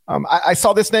 I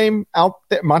saw this name out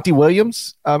there, Monty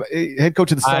Williams, head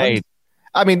coach of the Suns.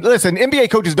 I mean, listen, NBA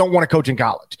coaches don't want to coach in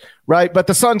college, right? But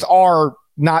the Suns are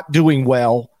not doing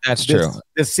well. That's true.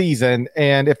 This season.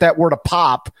 And if that were to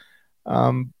pop,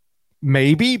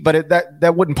 maybe, but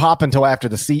that wouldn't pop until after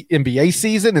the NBA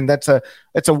season. And that's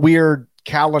a weird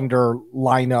calendar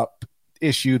lineup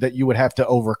issue that you would have to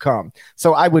overcome.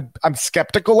 So I'm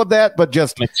skeptical of that, but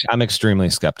I'm extremely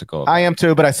skeptical. I am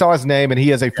too, but I saw his name and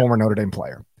he is a former Notre Dame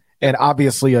player and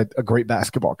obviously a great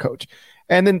basketball coach.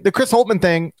 And then the Chris Holtmann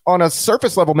thing on a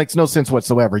surface level makes no sense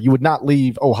whatsoever. You would not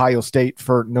leave Ohio State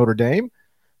for Notre Dame,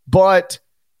 but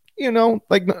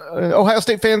Ohio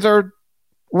State fans are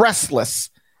restless.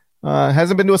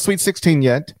 Hasn't been to a Sweet 16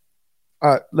 yet.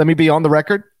 Let me be on the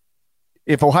record.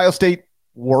 If Ohio State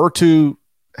were to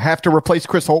have to replace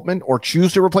Chris Holtmann or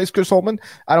choose to replace Chris Holtmann,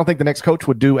 I don't think the next coach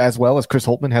would do as well as Chris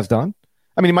Holtmann has done.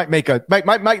 I mean, he might might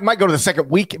go to the second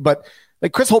week, but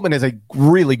like Chris Holtmann is a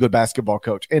really good basketball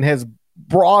coach and has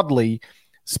broadly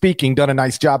speaking done a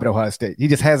nice job at Ohio State. He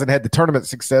just hasn't had the tournament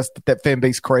success that fan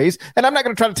base craves. And I'm not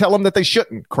going to try to tell him that they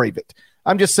shouldn't crave it.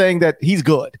 I'm just saying that he's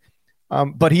good,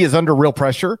 but he is under real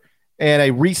pressure and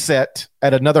a reset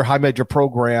at another high major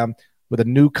program with a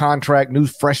new contract, new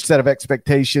fresh set of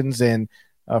expectations and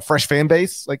fresh fan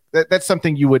base. Like that's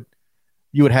something you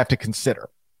would have to consider.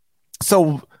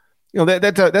 So,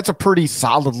 that's a pretty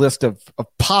solid list of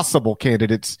possible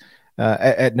candidates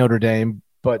at Notre Dame,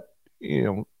 but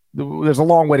there's a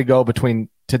long way to go between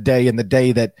today and the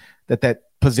day that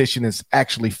position is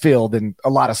actually filled, and a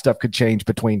lot of stuff could change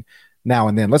between now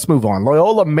and then. Let's move on.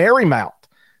 Loyola Marymount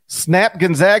snapped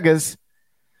Gonzaga's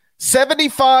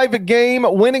 75-game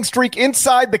winning streak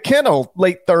inside the kennel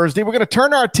late Thursday. We're going to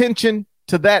turn our attention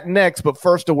to that next, but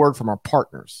first a word from our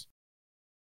partners.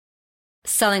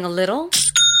 Selling a little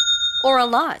or a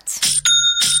lot?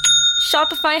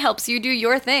 Shopify helps you do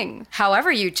your thing,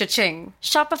 however you cha-ching.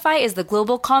 Shopify is the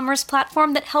global commerce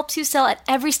platform that helps you sell at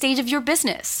every stage of your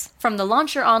business. From the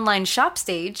launch your online shop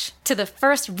stage, to the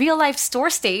first real-life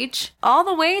store stage, all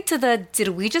the way to the did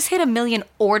we just hit 1 million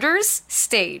orders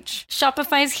stage.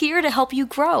 Shopify's here to help you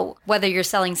grow. Whether you're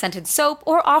selling scented soap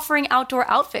or offering outdoor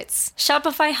outfits,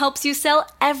 Shopify helps you sell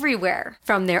everywhere.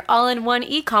 From their all-in-one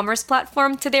e-commerce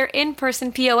platform to their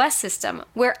in-person POS system,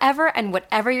 wherever and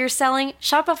whatever you're selling,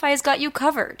 Shopify's got you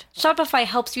covered. Shopify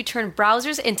helps you turn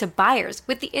browsers into buyers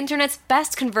with the internet's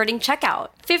best converting checkout.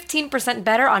 15%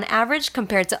 better on average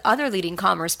compared to other leading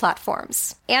commerce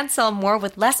platforms. And sell more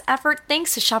with less effort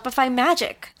thanks to Shopify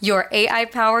Magic, your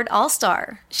AI-powered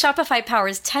all-star. Shopify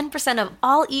powers 10% of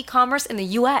all e-commerce in the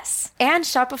U.S. And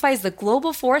Shopify is the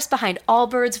global force behind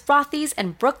Allbirds, Rothy's,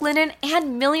 and Brooklinen,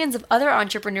 and millions of other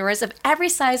entrepreneurs of every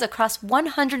size across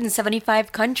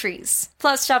 175 countries.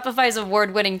 Plus, Shopify's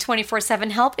award-winning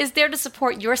 24/7 help is there to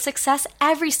support your success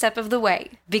every step of the way.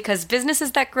 Because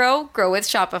businesses that grow with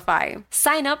Shopify.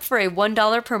 Sign up for a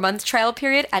 $1 per month trial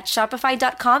period at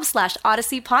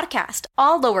shopify.com/Odyssey Podcast,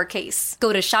 all lowercase.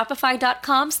 Go to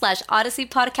shopify.com/Odyssey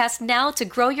Podcast now to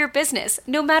grow your business,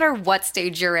 no matter what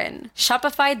stage you're in.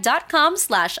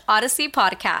 Shopify.com/Odyssey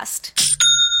Podcast.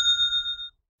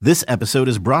 This episode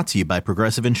is brought to you by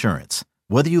Progressive Insurance.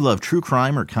 Whether you love true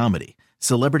crime or comedy,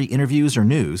 celebrity interviews or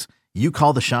news, you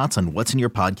call the shots on what's in your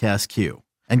podcast queue.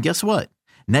 And guess what?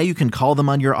 Now you can call them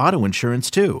on your auto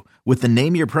insurance too with the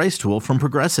Name Your Price tool from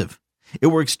Progressive. It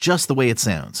works just the way it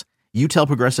sounds. You tell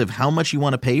Progressive how much you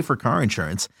want to pay for car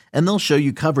insurance, and they'll show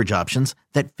you coverage options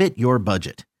that fit your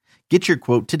budget. Get your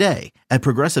quote today at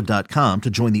Progressive.com to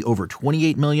join the over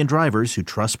 28 million drivers who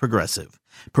trust Progressive.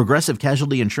 Progressive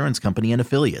Casualty Insurance Company and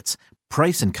Affiliates.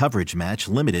 Price and coverage match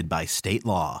limited by state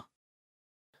law.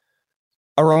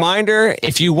 A reminder,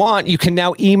 if you want, you can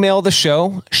now email the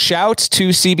show,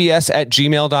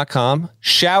 shouts2cbs@gmail.com,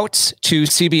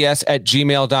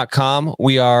 shouts2cbs@gmail.com.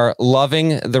 We are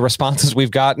loving the responses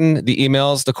we've gotten, the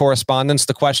emails, the correspondence,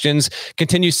 the questions.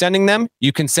 Continue sending them.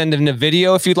 You can send in a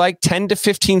video if you'd like, 10 to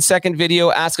 15 second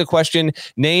video, ask a question,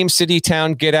 name, city,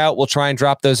 town, get out. We'll try and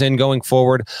drop those in going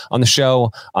forward on the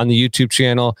show, on the YouTube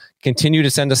channel. Continue to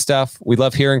send us stuff. We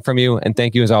love hearing from you, and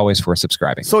thank you as always for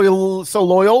subscribing. So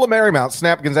Loyola Marymount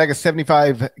snapped Gonzaga's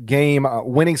 75-game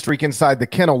winning streak inside the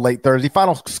kennel late Thursday.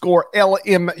 Final score,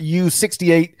 LMU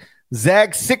 68,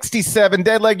 Zags 67.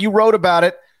 Deadleg, you wrote about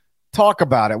it. Talk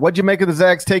about it. What'd you make of the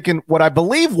Zags taking what I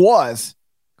believe was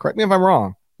correct me if I'm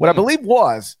wrong, what I believe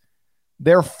was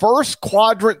their first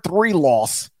quadrant 3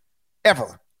 loss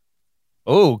ever.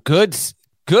 Oh, good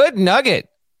nugget.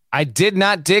 I did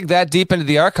not dig that deep into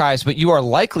the archives, but you are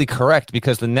likely correct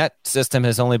because the net system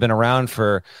has only been around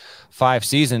for 5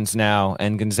 seasons now,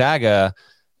 and Gonzaga,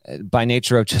 by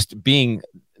nature of just being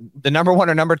the number 1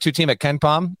 or number 2 team at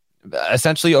KenPom,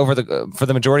 essentially for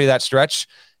the majority of that stretch,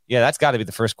 yeah, that's got to be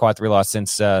the first quad 3 loss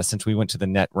since we went to the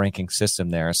net ranking system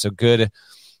there. So good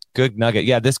nugget.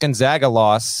 Yeah, this Gonzaga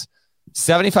loss,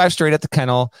 75 straight at the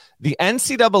Kennel. The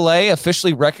NCAA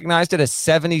officially recognized it as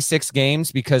 76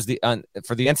 games because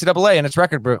for the NCAA and its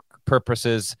record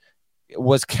purposes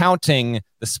was counting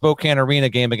the Spokane Arena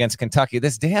game against Kentucky.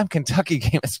 This damn Kentucky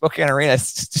game at Spokane Arena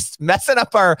is just messing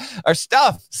up our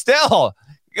stuff still.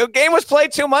 The game was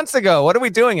played 2 months ago. What are we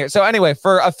doing here? So anyway,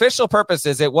 for official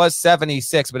purposes, it was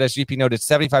 76, but as GP noted,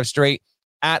 75 straight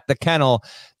at the Kennel.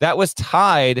 That was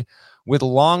tied with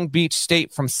Long Beach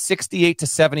State from 68 to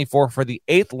 74 for the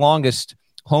 8th longest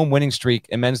home winning streak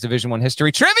in men's Division I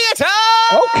history. Trivia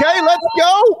time! Okay, let's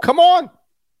go. Come on.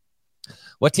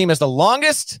 What team has the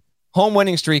longest home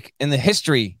winning streak in the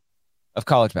history of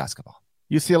college basketball?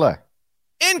 UCLA.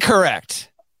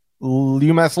 Incorrect.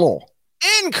 UMass Lowell.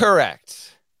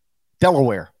 Incorrect.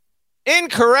 Delaware.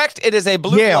 Incorrect. It is a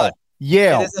blue blood.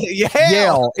 Yale.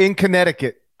 Yale in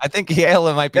Connecticut. I think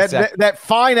Yale might be that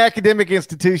fine academic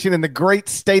institution in the great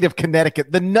state of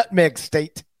Connecticut, the Nutmeg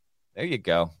State. There you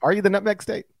go. Are you the Nutmeg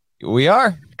State? We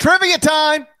are. Trivia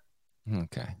time.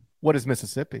 Okay. What is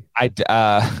Mississippi?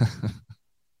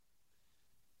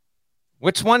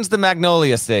 Which one's the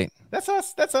Magnolia State? That's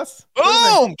us.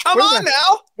 Boom! Come on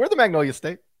now. We're the Magnolia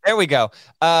State. There we go.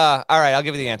 All right, I'll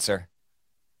give you the answer.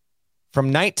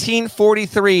 From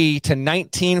 1943 to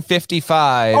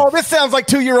 1955. Oh, this sounds like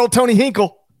 2-year-old Tony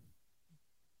Hinkle.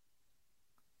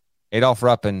 Adolph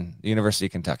Rupp in the University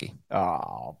of Kentucky.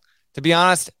 Oh. To be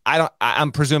honest,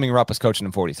 I'm presuming Rupp was coaching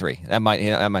in 43. That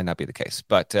might not be the case.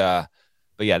 But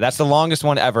yeah, that's the longest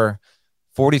one ever.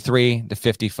 43 to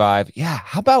 55. Yeah,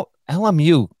 how about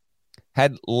LMU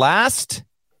had last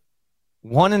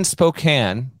won in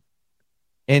Spokane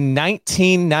in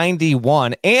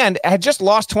 1991 and had just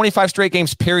lost 25 straight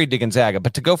games period to Gonzaga.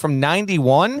 But to go from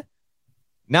 91,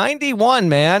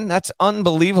 man, that's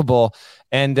unbelievable.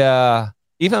 And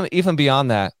even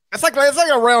beyond that, it's like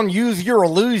around use your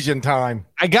illusion time.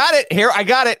 I got it here. I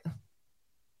got it.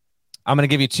 I'm going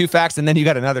to give you 2 facts, and then you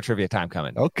got another trivia time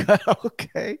coming.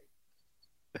 Okay.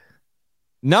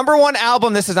 Number 1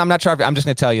 album. I'm not sure. I'm just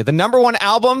going to tell you the number 1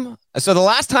 album. So the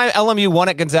last time LMU won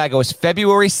at Gonzaga was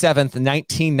February 7th,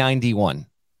 1991.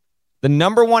 The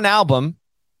number 1 album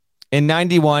in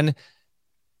 91.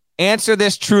 Answer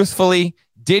this truthfully.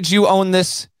 Did you own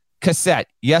this cassette?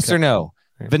 Yes or no?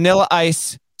 Vanilla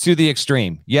Ice to the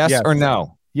Extreme. Yes or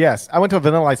no? Yes. I went to a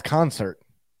Vanilla Ice concert.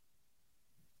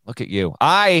 Look at you.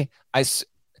 I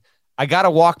got a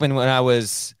Walkman when I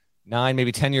was 9,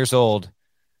 maybe 10 years old.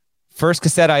 First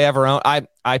cassette I ever owned.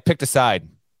 I picked a side.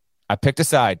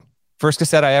 First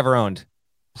cassette I ever owned.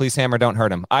 Please Hammer, don't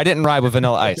hurt him. I didn't ride with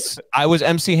Vanilla Ice. I was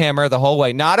MC Hammer the whole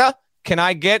way. Nada, can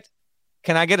I get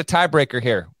a tiebreaker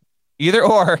here? Either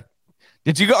or.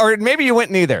 Did you go, or maybe you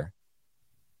went neither?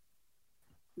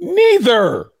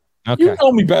 Neither. Okay. You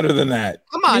know me better than that.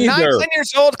 Come on, 9, 10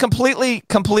 years old, completely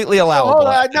allowable.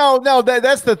 No,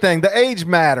 that's the thing. The age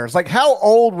matters. Like, how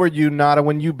old were you, Nada,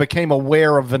 when you became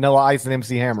aware of Vanilla Ice and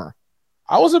MC Hammer?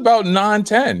 I was about 9,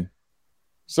 10.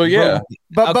 So yeah.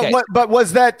 But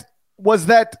was that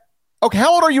okay?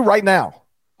 How old are you right now?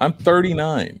 I'm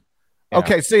 39. Yeah.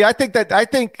 Okay, see,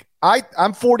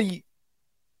 I'm 40,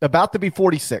 about to be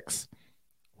 46.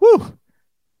 Woo.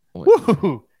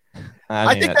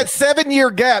 I think that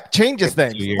 7-year gap changes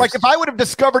things. Like if I would have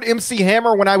discovered MC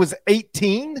Hammer when I was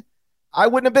 18, I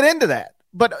wouldn't have been into that.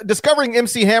 But discovering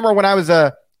MC Hammer when I was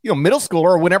a middle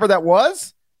schooler or whenever that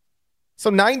was, so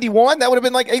 91, that would have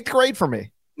been like 8th grade for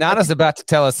me. Nana's about to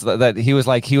tell us that he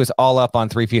was all up on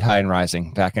 3 Feet High and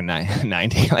Rising back in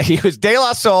 90. Like he was De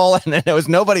La Soul, and then there was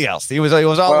nobody else. He was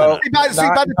all. By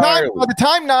the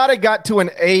time Nada got to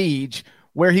an age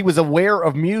where he was aware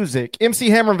of music, MC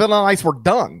Hammer and Vanilla Ice were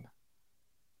done.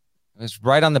 It was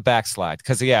right on the backslide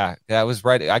because that was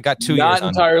right. I got 2 years. Not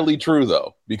entirely true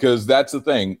though, because that's the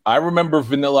thing. I remember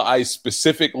Vanilla Ice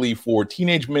specifically for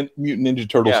Teenage Mutant Ninja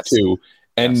Turtles 2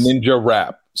 and Ninja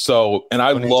Rap. So, and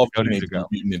I love Teenage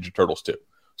Mutant Ninja Turtles 2.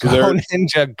 So go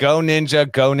Ninja,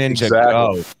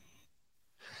 exactly. Go.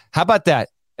 How about that?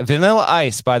 Vanilla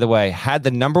Ice, by the way, had the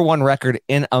number 1 record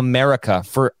in America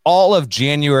for all of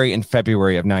January and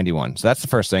February of 91. So that's the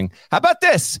first thing. How about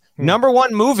this? Number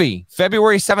 1 movie,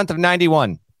 February 7th of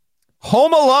 91.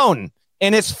 Home Alone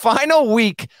in its final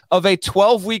week of a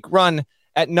 12-week run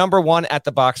at number 1 at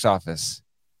the box office.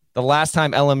 The last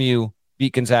time LMU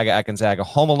beat Gonzaga at Gonzaga,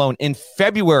 Home Alone in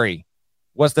February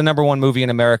was the number 1 movie in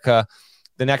America.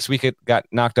 The next week, it got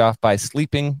knocked off by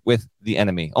Sleeping with the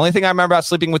Enemy. Only thing I remember about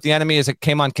Sleeping with the Enemy is it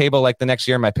came on cable like the next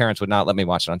year. My parents would not let me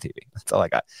watch it on TV. That's all I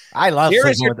got. I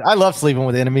love Sleeping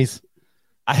with Enemies.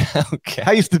 Okay.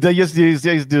 I used to do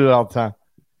it all the time.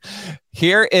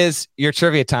 Here is your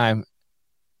trivia time.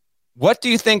 What do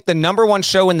you think the number 1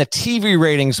 show in the TV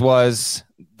ratings was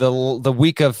the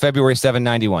week of February 7,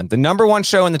 91? The number 1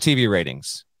 show in the TV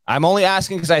ratings. I'm only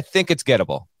asking because I think it's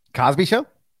gettable. Cosby Show?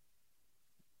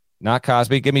 Not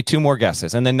Cosby. Give me 2 more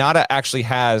guesses. And then Nada actually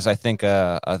has, I think,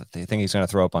 a thing he's going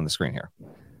to throw up on the screen here.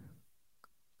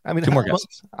 I mean, 2 more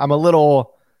guesses. I'm going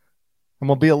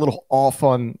to be a little off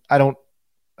on,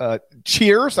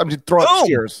 Cheers. I'm just throwing up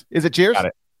Cheers. Is it Cheers? Got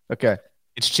it. Okay.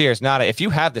 It's Cheers. Nada, if you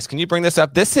have this, can you bring this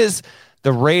up? This is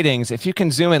the ratings. If you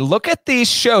can zoom in, look at these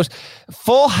shows.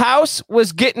 Full House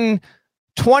was getting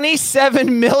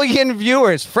 27 million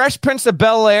viewers. Fresh Prince of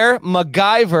Bel-Air,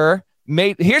 MacGyver.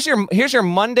 Here's your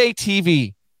Monday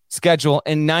TV schedule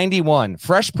in 91.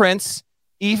 Fresh Prince,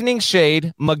 Evening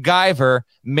Shade, MacGyver,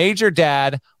 Major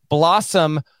Dad,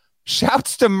 Blossom,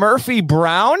 Shouts to Murphy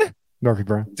Brown,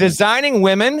 Designing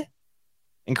Women.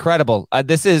 Incredible.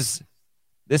 This is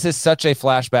such a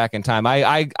flashback in time.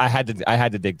 I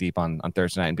had to dig deep on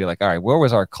Thursday night and be like, all right, where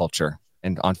was our culture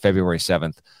on February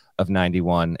 7th of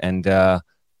 91? And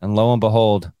lo and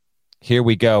behold, here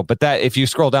we go. But that, if you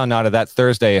scroll down now to that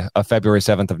Thursday of February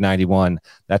 7th of 91,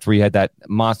 that's where you had that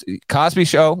Cosby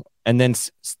Show. And then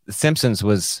The Simpsons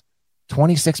was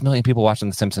 26 million people watching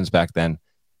The Simpsons back then.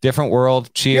 Different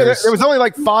world. Cheers. Yeah, there was only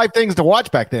like 5 things to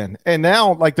watch back then. And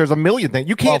now like there's a million things.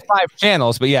 You can't 5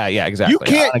 channels, but yeah, exactly.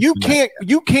 You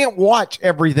can't watch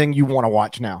everything you want to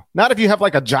watch now. Not if you have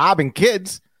like a job and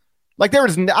kids. Like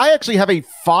I actually have a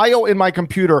file in my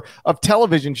computer of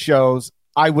television shows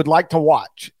I would like to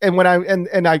watch. And when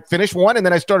I finish one and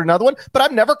then I start another one, but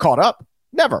I've never caught up.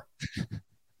 Never.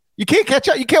 You can't catch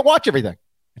up. You can't watch everything.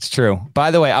 It's true. By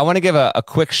the way, I want to give a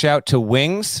quick shout to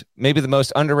Wings, maybe the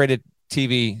most underrated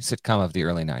TV sitcom of the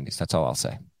early 90s. That's all I'll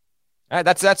say. All right,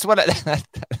 that's what I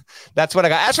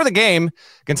got. As for the game,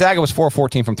 Gonzaga was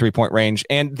 4-14 from 3-point range.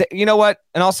 And you know what?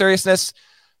 In all seriousness,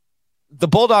 the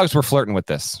Bulldogs were flirting with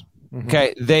this. Mm-hmm.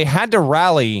 Okay. They had to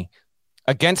rally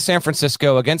against San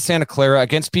Francisco, against Santa Clara,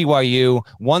 against BYU,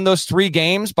 won those 3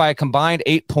 games by a combined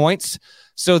 8 points.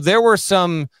 So there were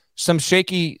some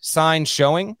shaky signs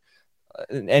showing.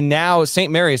 And now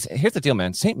St. Mary's, here's the deal,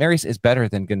 man. St. Mary's is better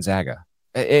than Gonzaga.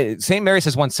 St. Mary's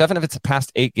has won 7 of its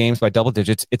past 8 games by double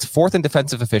digits. It's 4th in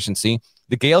defensive efficiency.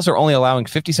 The Gales are only allowing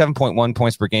 57.1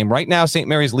 points per game. Right now, St.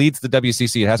 Mary's leads the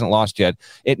WCC. It hasn't lost yet.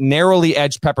 It narrowly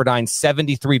edged Pepperdine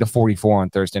 73-44 on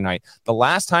Thursday night. The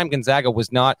last time Gonzaga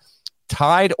was not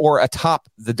tied or atop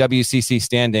the WCC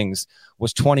standings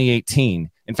was 2018.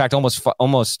 In fact,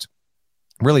 almost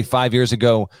really 5 years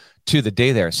ago to the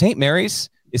day there. St. Mary's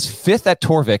is 5th at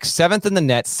Torvik, 7th in the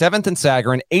net, 7th in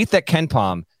Sagarin, 8th at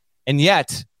KenPom, and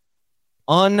yet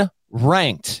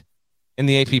unranked in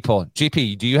the AP poll.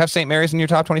 GP, do you have St. Mary's in your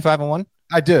top 25 and 1?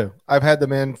 I do. I've had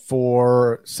them in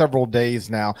for several days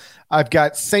now. I've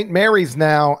got St. Mary's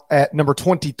now at number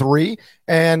 23,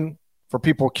 and for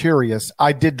people curious,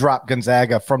 I did drop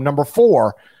Gonzaga from number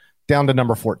 4 down to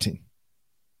number 14.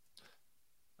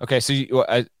 Okay,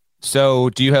 so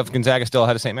do you have Gonzaga still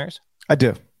ahead of St. Mary's? I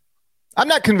do. I'm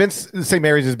not convinced St.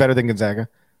 Mary's is better than Gonzaga.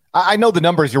 I know the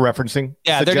numbers you're referencing.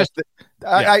 Yeah,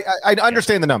 I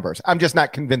understand the numbers. I'm just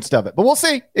not convinced of it. But we'll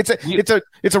see. It's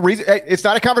a reason. It's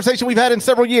not a conversation we've had in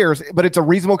several years, but it's a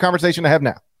reasonable conversation to have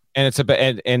now. And it's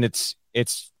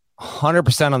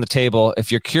 100% on the table. If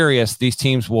you're curious, these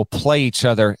teams will play each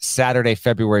other Saturday,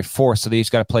 February 4th. So they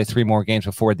each got to play 3 more games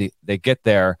before they get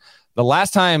there. The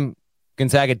last time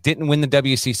Gonzaga didn't win the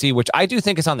WCC, which I do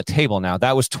think is on the table now,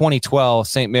 that was 2012.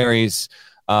 St. Mary's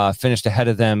finished ahead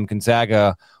of them.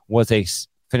 Gonzaga finished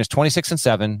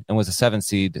 26-7 and was a 7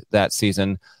 seed that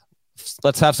season.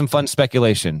 Let's have some fun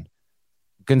speculation.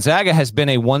 Gonzaga has been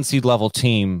a 1 seed level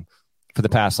team for the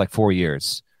past 4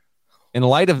 years. In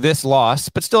light of this loss,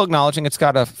 but still acknowledging it's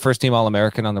got a first team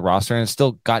All-American on the roster and it's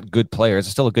still got good players.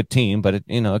 It's still a good team, but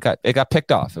it got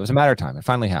picked off. It was a matter of time. It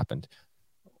finally happened.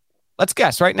 Let's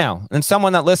guess right now. And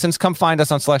someone that listens, come find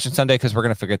us on Selection Sunday because we're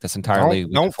going to forget this entirely.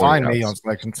 Don't find me on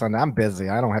Selection Sunday. I'm busy.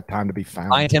 I don't have time to be found.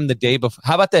 Find him the day before.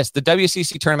 How about this? The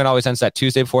WCC tournament always ends that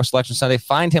Tuesday before Selection Sunday.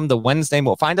 Find him the Wednesday.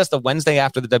 Find us the Wednesday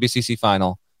after the WCC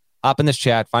final. Hop in this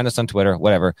chat. Find us on Twitter.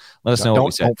 Whatever. Let us know what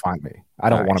we said. Don't find me.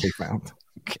 I don't want to be found.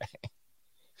 Okay.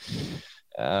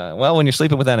 Well, when you're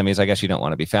sleeping with enemies, I guess you don't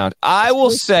want to be found. I will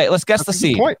say, let's guess the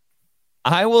seed.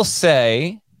 I will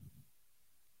say,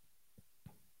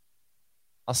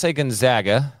 I'll say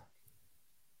Gonzaga.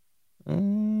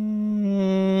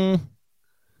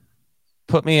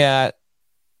 Put me at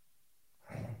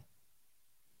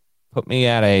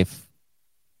a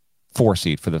 4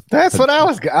 seed for the. That's what I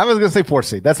was going to say 4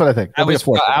 seed. That's what I think. I was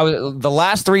the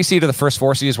last 3 seed of the first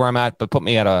 4 seed is where I'm at, but put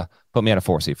me at a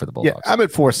 4 seed for the Bulldogs. Yeah, I'm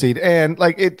at 4 seed, and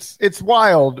like it's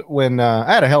wild when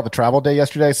I had a hell of a travel day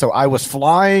yesterday, so I was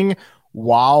flying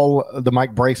while the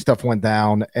Mike Brey stuff went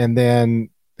down, and then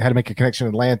had to make a connection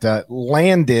in Atlanta,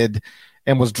 landed,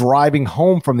 and was driving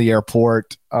home from the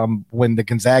airport when the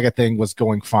Gonzaga thing was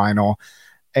going final,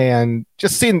 and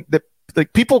just seeing that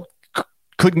like people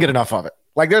couldn't get enough of it.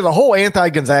 Like there's a whole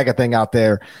anti-Gonzaga thing out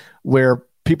there where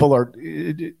people are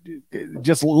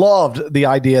just loved the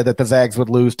idea that the Zags would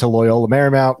lose to Loyola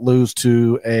Marymount, lose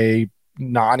to a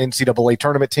non-NCAA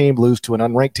tournament team, lose to an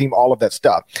unranked team, all of that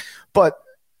stuff. But,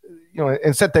 you know,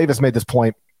 and Seth Davis made this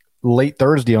point late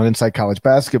Thursday on Inside College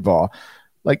Basketball.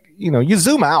 Like, you know, you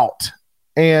zoom out,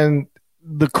 and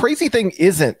the crazy thing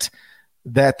isn't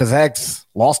that the Zags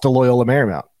lost to Loyola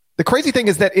Marymount. The crazy thing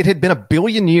is that it had been a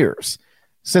billion years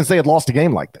since they had lost a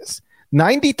game like this.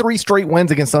 93 straight wins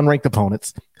against unranked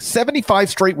opponents, 75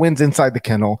 straight wins inside the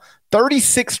kennel,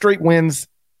 36 straight wins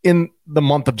in the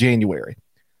month of January.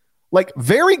 Like,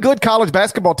 very good college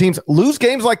basketball teams lose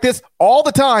games like this all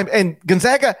the time, and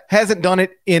Gonzaga hasn't done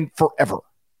it in forever.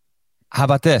 How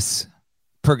about this?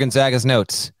 Per Gonzaga's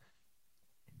notes,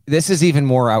 this is even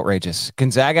more outrageous.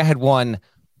 Gonzaga had won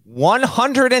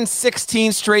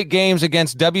 116 straight games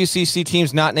against WCC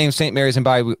teams not named St. Mary's and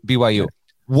BYU.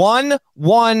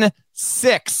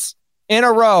 1-1-6 in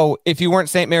a row if you weren't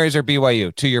St. Mary's or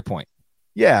BYU, to your point.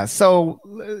 Yeah, so,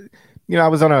 you know, I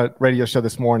was on a radio show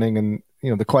this morning, and, you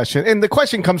know, the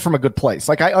question comes from a good place.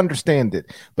 Like, I understand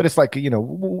it, but it's like, you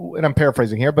know, and I'm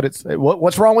paraphrasing here, but it's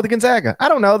what's wrong with the Gonzaga? I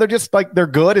don't know. They're just like, they're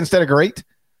good instead of great.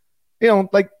 You know,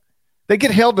 like they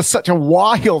get held to such a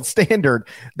wild standard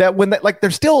that when that, like,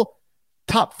 they're still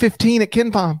top 15 at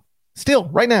KenPom still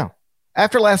right now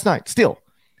after last night still.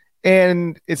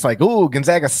 And it's like, ooh,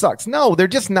 Gonzaga sucks. No, they're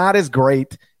just not as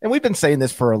great. And we've been saying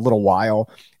this for a little while.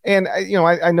 And, you know,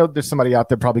 I know there's somebody out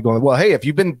there probably going, well, hey, if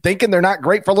you've been thinking they're not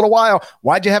great for a little while,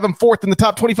 why'd you have them 4th in the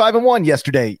top 25-1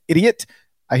 yesterday, idiot?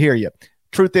 I hear you.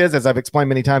 Truth is, as I've explained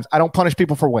many times, I don't punish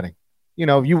people for winning. You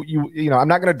know, you know, I'm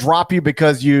not going to drop you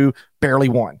because you barely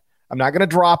won. I'm not going to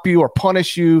drop you or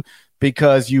punish you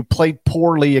because you played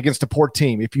poorly against a poor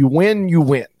team. If you win, you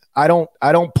win. I don't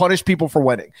punish people for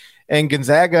winning. And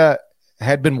Gonzaga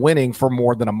had been winning for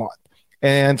more than a month.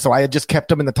 And so I had just kept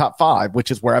them in the top 5,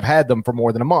 which is where I've had them for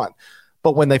more than a month.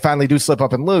 But when they finally do slip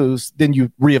up and lose, then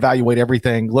you reevaluate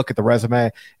everything, look at the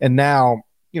resume. And now,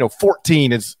 you know,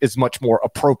 14 is much more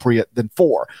appropriate than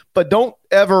 4. But don't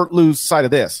ever lose sight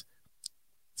of this.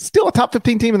 Still a top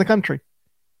 15 team in the country.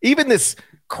 Even this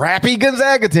crappy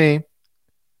Gonzaga team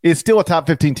is still a top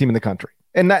 15 team in the country.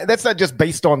 And that's not just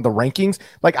based on the rankings.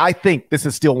 Like, I think this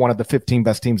is still one of the 15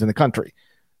 best teams in the country.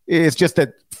 It's just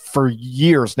that for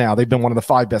years now, they've been one of the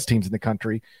 5 best teams in the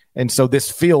country. And so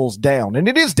this feels down. And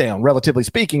it is down, relatively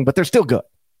speaking, but they're still good.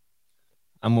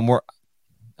 I want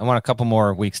a couple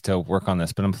more weeks to work on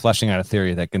this, but I'm fleshing out a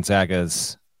theory that Gonzaga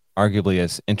is arguably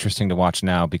as interesting to watch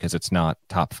now because it's not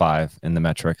top 5 in the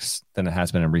metrics than it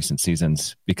has been in recent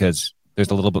seasons, because there's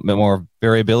a little bit more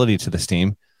variability to this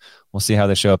team. We'll see how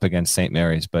they show up against St.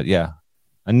 Mary's. But yeah,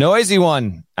 a noisy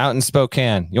one out in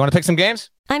Spokane. You want to pick some games?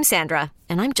 I'm Sandra,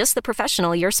 and I'm just the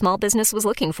professional your small business was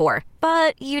looking for.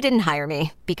 But you didn't hire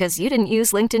me because you didn't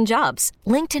use LinkedIn Jobs.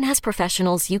 LinkedIn has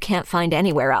professionals you can't find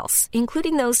anywhere else,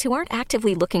 including those who aren't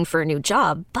actively looking for a new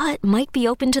job, but might be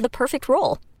open to the perfect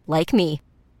role, like me.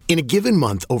 In a given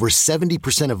month, over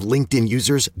 70% of LinkedIn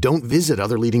users don't visit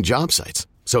other leading job sites.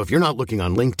 So if you're not looking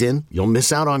on LinkedIn, you'll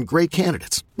miss out on great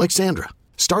candidates like Sandra.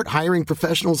 Start hiring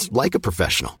professionals like a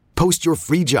professional. Post your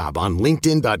free job on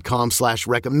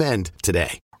linkedin.com/recommend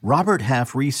today. Robert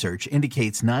Half research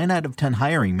indicates 9 out of 10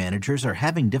 hiring managers are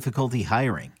having difficulty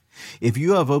hiring. If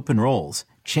you have open roles,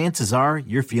 chances are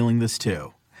you're feeling this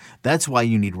too. That's why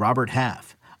you need Robert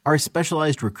Half. Our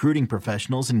specialized recruiting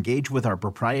professionals engage with our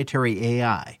proprietary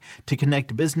AI to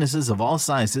connect businesses of all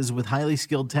sizes with highly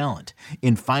skilled talent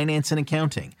in finance and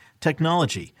accounting,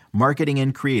 technology, marketing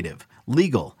and creative,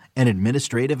 legal, and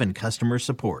administrative and customer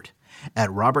support. At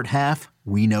Robert Half,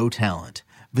 we know talent.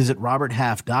 Visit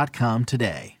roberthalf.com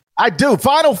today. I do.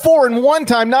 Final 4 in one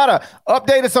time. Nada,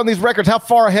 update us on these records. How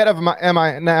far ahead of am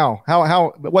I now?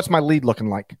 What's my lead looking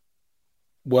like?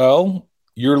 Well,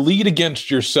 your lead against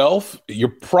yourself, you're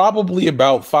probably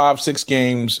about 5-6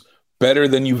 games better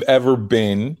than you've ever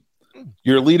been.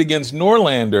 Your lead against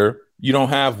Norlander, you don't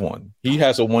have one. He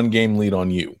has a 1-game lead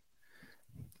on you.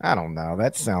 I don't know.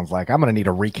 That sounds like I'm going to need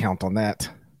a recount on that.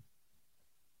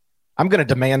 I'm going to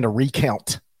demand a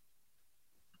recount.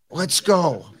 Let's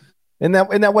go. Isn't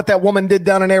that what that woman did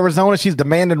down in Arizona? She's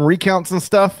demanding recounts and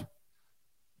stuff. All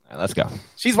right, let's go.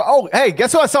 Hey,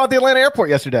 guess who I saw at the Atlanta airport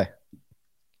yesterday?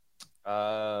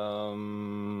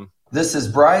 This is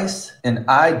Bryce, and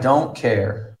I don't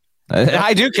care.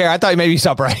 I do care. I thought maybe you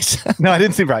saw Bryce. No, I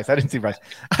didn't see Bryce.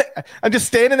 I'm just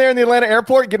standing there in the Atlanta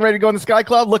airport, getting ready to go in the Sky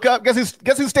Cloud. Look up. Guess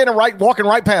who's standing walking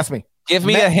right past me? Give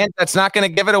me a hint that's not going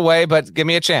to give it away, but give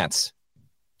me a chance.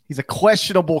 He's a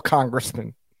questionable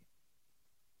congressman.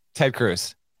 Ted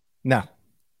Cruz. No.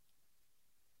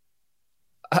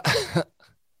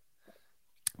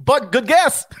 But good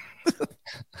guess.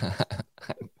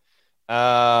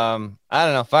 I don't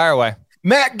know. Fire away.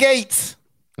 Matt Gaetz.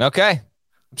 Okay.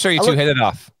 I'm sure you two hit it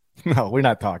off. No, we're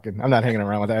not talking. I'm not hanging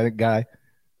around with that guy.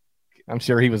 I'm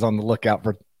sure he was on the lookout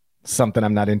for something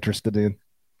I'm not interested in.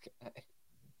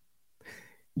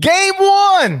 Game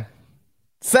 1,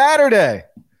 Saturday,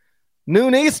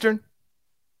 noon Eastern.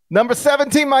 Number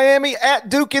 17, Miami at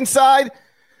Duke inside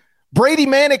Brady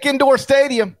Manick Indoor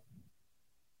Stadium.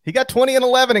 He got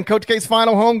 20-11 in Coach K's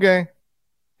final home game.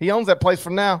 He owns that place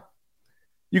from now.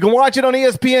 You can watch it on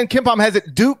ESPN. KenPom has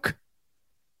it Duke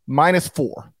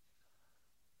 -4.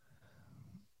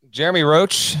 Jeremy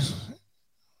Roach,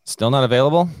 still not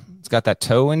available. He's got that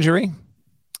toe injury.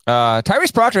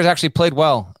 Tyrese Proctor has actually played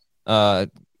well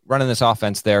running this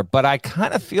offense there, but I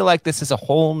kind of feel like this is a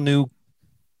whole new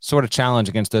sort of challenge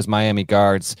against those Miami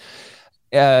guards.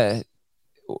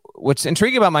 What's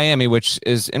intriguing about Miami, which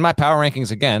is in my power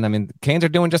rankings again, I mean, the Canes are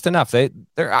doing just enough.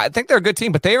 I think they're a good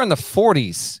team, but they are in the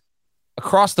 40s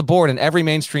across the board in every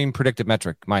mainstream predictive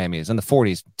metric. Miami is in the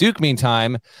 40s. Duke,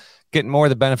 meantime, getting more of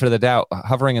the benefit of the doubt,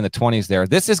 hovering in the 20s there.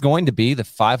 This is going to be the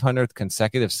 500th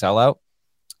consecutive sellout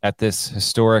at this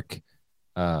historic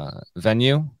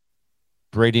venue.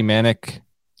 Brady Manick.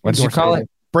 What did you call it?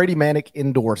 Brady Manick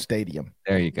Indoor Stadium.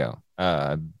 There you go.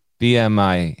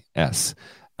 BMIS. Yes.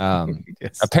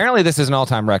 Apparently, this is an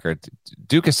all-time record.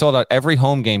 Duke has sold out every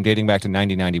home game dating back to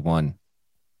 1991.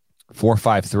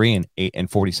 453 and 8 and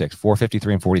 46.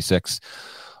 453 and 46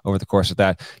 over the course of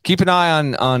that. Keep an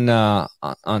eye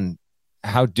on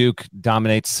how Duke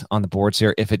dominates on the boards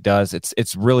here. If it does,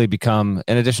 it's really become,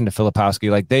 in addition to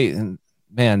Filipowski, like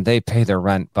they pay their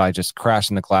rent by just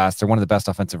crashing the glass. They're one of the best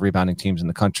offensive rebounding teams in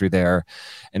the country there.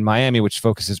 And Miami, which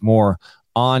focuses more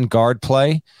on guard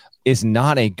play, is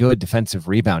not a good defensive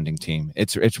rebounding team.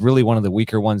 It's really one of the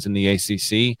weaker ones in the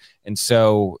ACC. And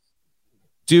so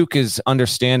Duke is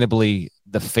understandably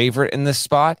the favorite in this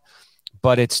spot,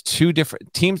 but it's two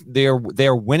different teams.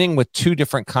 They're winning with two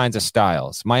different kinds of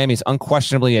styles. Miami's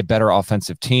unquestionably a better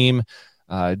offensive team.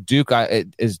 Duke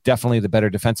is definitely the better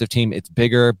defensive team. It's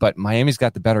bigger, but Miami's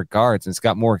got the better guards and it's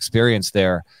got more experience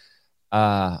there.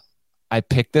 I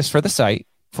picked this for the site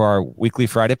for our weekly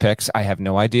Friday picks. I have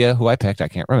no idea who I picked. I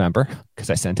can't remember because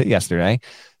I sent it yesterday.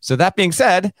 So that being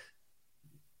said,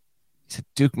 it's a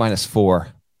Duke -4.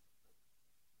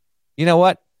 You know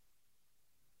what?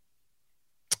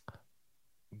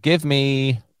 Give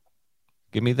me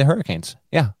the Hurricanes.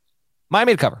 Yeah.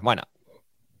 Miami to cover. Why not?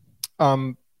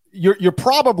 You're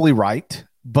probably right,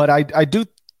 but I don't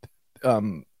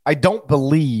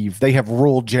believe they have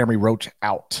ruled Jeremy Roach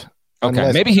out.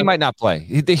 Okay, maybe he might not play.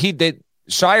 He did.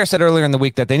 Shire said earlier in the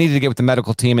week that they needed to get with the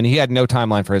medical team, and he had no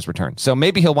timeline for his return. So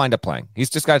maybe he'll wind up playing. He's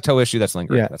just got a toe issue that's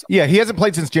lingering. Yeah, he hasn't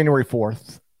played since January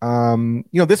 4th.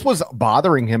 This was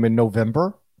bothering him in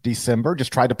November, December.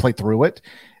 Just tried to play through it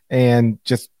and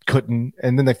just couldn't.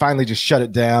 And then they finally just shut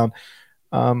it down.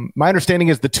 My understanding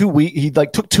is he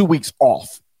took 2 weeks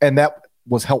off, and that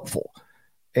was helpful.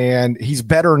 And he's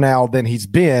better now than he's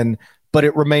been, but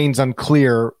it remains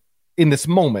unclear in this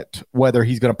moment whether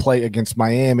he's going to play against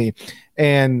Miami.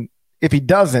 And if he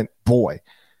doesn't, boy.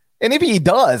 And if he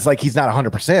does, he's not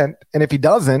 100%. And if he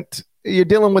doesn't, you're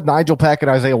dealing with Nigel Pack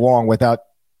and Isaiah Wong without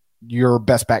your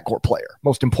best backcourt player,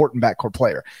 most important backcourt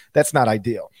player. That's not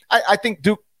ideal. I think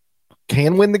Duke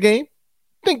can win the game.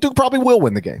 I think Duke probably will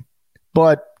win the game.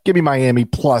 But give me Miami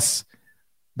plus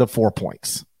the 4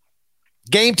 points.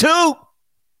 Game 2.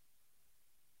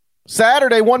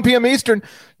 Saturday, 1 p.m. Eastern,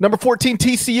 number 14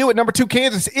 TCU at number 2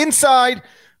 Kansas inside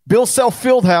Bill Self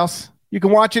Fieldhouse. You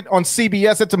can watch it on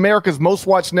CBS. It's America's most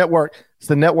watched network. It's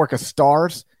the network of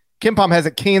stars. KenPom has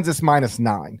it Kansas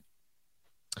 -9.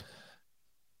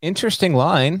 Interesting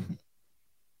line.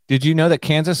 Did you know that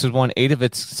Kansas has won 8 of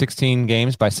its 16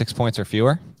 games by 6 points or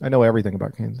fewer? I know everything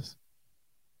about Kansas.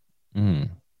 Okay.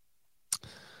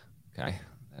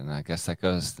 And I guess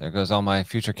there goes all my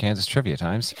future Kansas trivia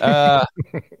times.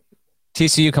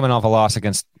 TCU coming off a loss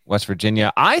against West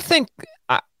Virginia. I think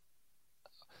the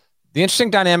interesting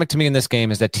dynamic to me in this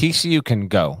game is that TCU can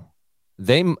go.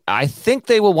 I think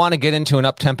they will want to get into an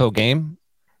up-tempo game,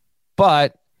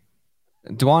 but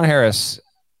DeJuan Harris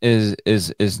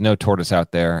is no tortoise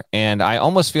out there. And I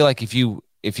almost feel like if you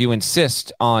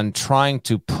insist on trying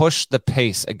to push the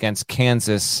pace against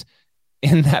Kansas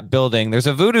in that building, there's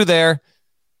a voodoo there.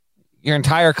 Your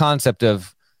entire concept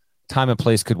of time and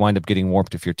place could wind up getting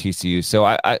warped if you're TCU. So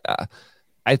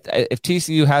if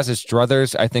TCU has its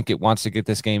druthers, I think it wants to get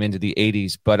this game into the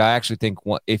 80s. But I actually think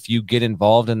if you get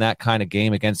involved in that kind of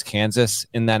game against Kansas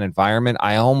in that environment,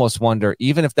 I almost wonder,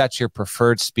 even if that's your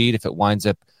preferred speed, if it winds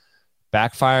up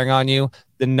backfiring on you,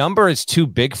 the number is too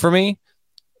big for me.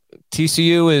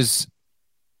 TCU is,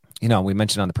 we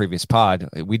mentioned on the previous pod,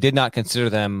 we did not consider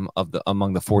them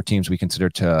among the 4 teams we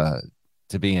considered to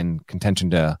be in contention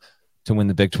to win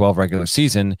the Big 12 regular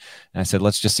season. And I said,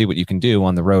 let's just see what you can do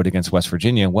on the road against West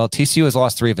Virginia. Well, TCU has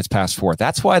lost 3 of its past 4.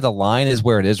 That's why the line is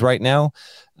where it is right now.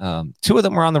 2 of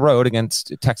them were on the road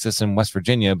against Texas and West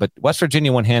Virginia, but West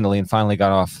Virginia won handily and finally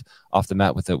got off the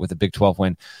mat with a Big 12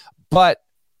 win. But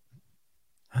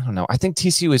I don't know. I think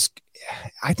TCU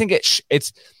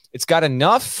it's got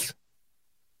enough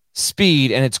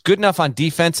speed and it's good enough on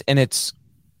defense and its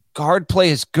guard play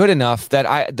is good enough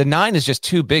that the 9 is just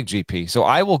too big, GP. So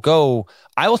I will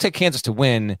take Kansas to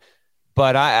win,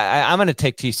 but I'm going to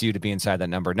take TCU to be inside that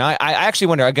number. Now, I actually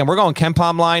wonder, again, we're going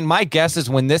KenPom line. My guess is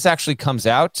when this actually comes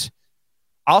out,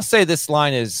 I'll say this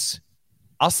line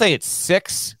I'll say it's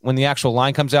 6 when the actual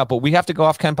line comes out, but we have to go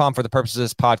off KenPom for the purposes of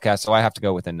this podcast, so I have to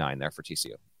go within 9 there for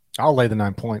TCU. I'll lay the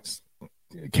 9 points.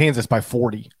 Kansas by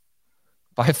 40.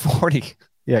 By 40.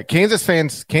 Yeah, Kansas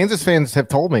fans have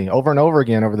told me over and over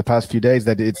again over the past few days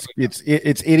that it's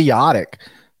idiotic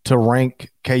to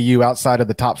rank KU outside of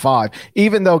the top 5,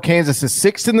 even though Kansas is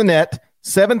 6th in the net,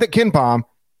 7th at KenPom,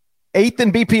 8th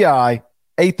in BPI,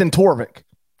 8th in Torvik.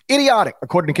 Idiotic,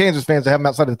 according to Kansas fans, to have them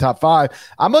outside of the top 5.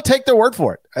 I'm going to take their word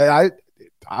for it.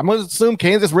 I'm going to assume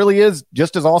Kansas really is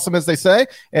just as awesome as they say,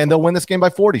 and they'll win this game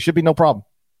by 40. Should be no problem.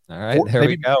 All right, there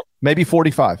we go. Maybe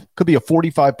 45. Could be a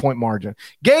 45-point margin.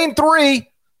 Game 3,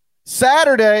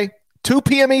 Saturday, 2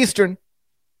 p.m. Eastern.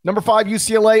 Number 5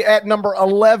 UCLA at number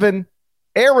 11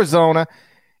 Arizona.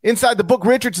 Inside the Book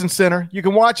Richardson Center. You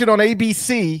can watch it on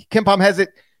ABC. KenPom has it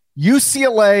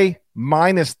UCLA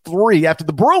 -3 after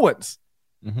the Bruins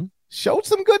showed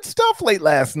some good stuff late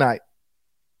last night.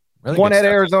 Really One at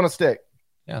Arizona State.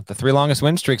 Yeah, the 3 longest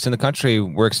win streaks in the country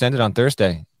were extended on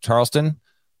Thursday. Charleston,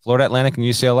 Florida Atlantic, and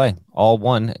UCLA all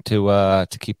won to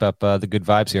keep up the good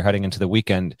vibes here heading into the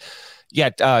weekend. Yeah,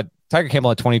 Tiger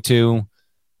Campbell at 22,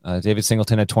 David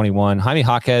Singleton at 21. Jaime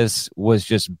Jaquez was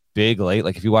just big late.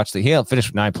 Like if you watch he finished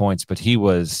with 9 points, but he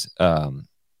was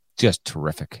just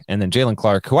terrific. And then Jalen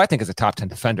Clark, who I think is a top 10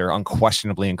 defender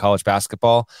unquestionably in college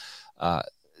basketball.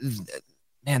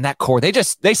 Man, that core,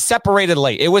 they separated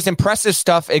late. It was impressive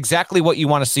stuff, exactly what you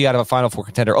want to see out of a Final Four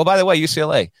contender. Oh, by the way,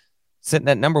 UCLA sitting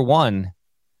at number 1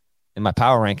 in my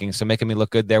power rankings, so making me look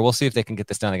good there. We'll see if they can get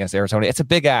this done against Arizona. It's a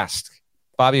big ask.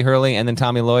 Bobby Hurley and then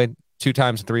Tommy Lloyd 2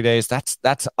 times in 3 days.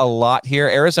 That's a lot here.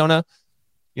 Arizona,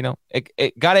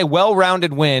 it got a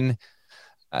well-rounded win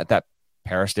that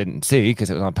Paris didn't see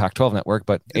because it was on Pac-12 network,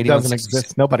 but it doesn't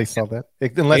exist. Nobody saw that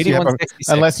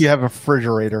unless you have a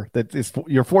refrigerator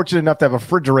you're fortunate enough to have a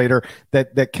refrigerator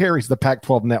that carries the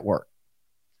Pac-12 network.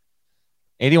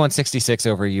 81-66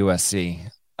 over USC.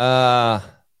 I'm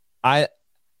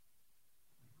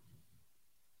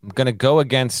going to go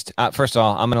against, first of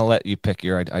all, I'm going to let you pick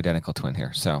your identical twin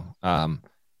here. So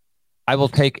I will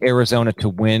take Arizona to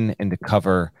win and to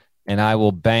cover, and I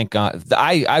will bank on,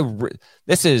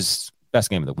 this is best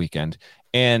game of the weekend.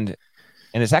 And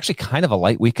it's actually kind of a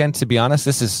light weekend, to be honest.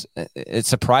 It's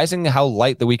surprising how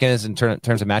light the weekend is in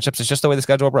terms of matchups. It's just the way the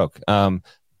schedule broke.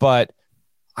 But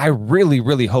I really,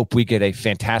 really hope we get a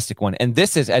fantastic one. And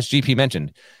this is, as GP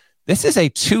mentioned, this is a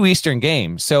 2 Eastern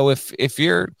game. So if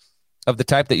you're of the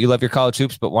type that you love your college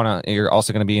hoops, but you're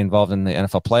also going to be involved in the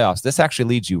NFL playoffs, this actually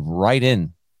leads you right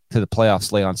in to the playoff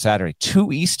slate on Saturday.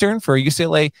 2 Eastern for a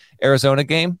UCLA Arizona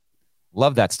game.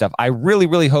 Love that stuff. I really,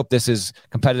 really hope this is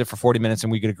competitive for 40 minutes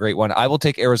and we get a great one. I will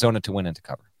take Arizona to win and to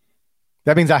cover.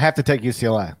 That means I have to take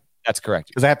UCLA. That's correct.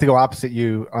 Because I have to go opposite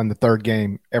you on the 3rd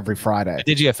game every Friday. I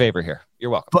did you a favor here.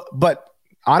 You're welcome. But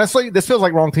honestly, this feels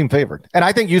like wrong team favored. And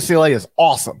I think UCLA is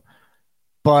awesome.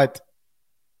 But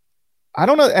I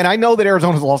don't know. And I know that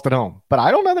Arizona's lost at home, but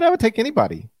I don't know that I would take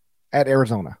anybody at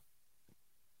Arizona.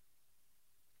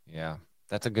 Yeah,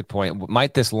 that's a good point.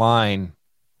 Might this line?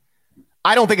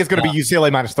 I don't think it's going to be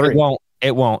UCLA -3.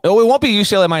 It won't. Oh, it won't be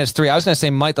UCLA -3. I was going to say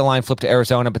might the line flip to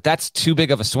Arizona, but that's too big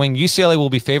of a swing. UCLA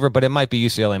will be favored, but it might be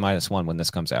UCLA -1 when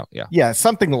this comes out. Yeah,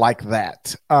 something like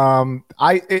that.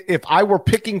 If I were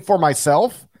picking for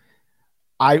myself,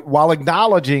 while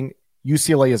acknowledging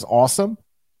UCLA is awesome,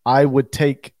 I would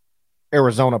take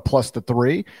Arizona plus the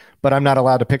 3, but I'm not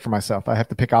allowed to pick for myself. I have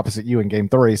to pick opposite you in game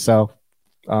 3. So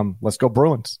let's go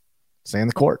Bruins. Stay in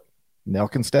the court. Nell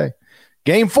can stay.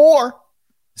 Game 4,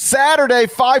 Saturday,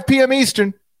 5 p.m.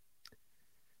 Eastern.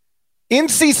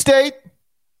 NC State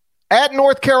at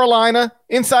North Carolina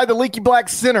inside the Leaky Black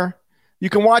Center. You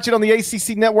can watch it on the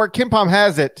ACC network. KenPom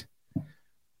has it.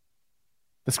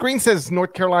 The screen says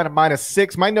North Carolina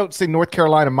 -6. My notes say North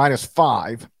Carolina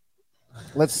 -5.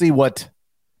 Let's see what.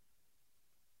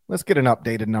 Let's get an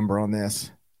updated number on this.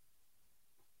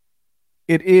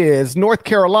 It is North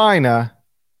Carolina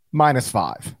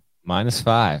 -5.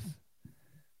 -5.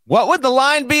 What would the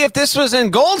line be if this was in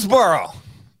Goldsboro?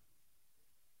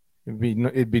 It'd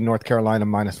be North Carolina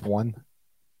 -1.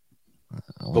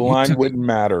 The line wouldn't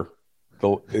matter.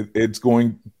 It's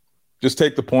going. Just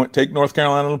take the point. Take North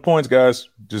Carolina on the points, guys.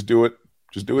 Just do it.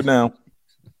 Just do it now.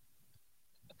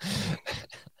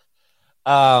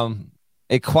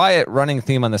 A quiet running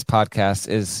theme on this podcast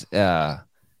is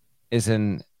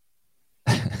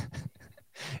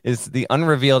the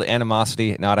unrevealed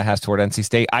animosity Nada has toward NC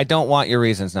State. I don't want your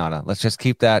reasons, Nada. Let's just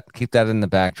keep that in the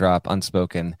backdrop,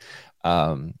 unspoken.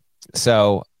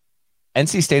 So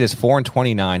NC State is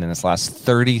 4-29 in its last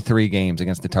 33 games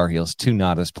against the Tar Heels. To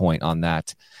Nada's point on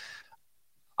that,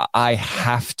 I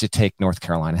have to take North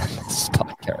Carolina in this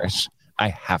spot, Parrish. I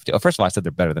have to. First of all, I said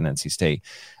they're better than NC State.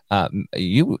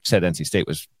 You said NC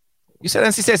State's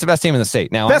the best team in the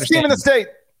state. Now, best team in the state.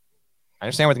 I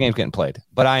understand where the game's getting played,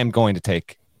 but I'm going to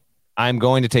take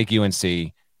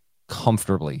UNC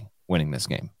comfortably winning this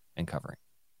game and covering.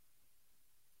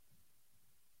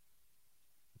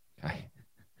 Okay.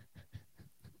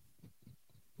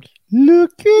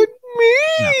 Look at me.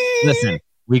 Now, listen,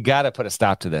 we got to put a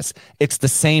stop to this. It's the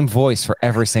same voice for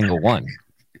every single one.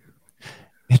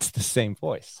 It's the same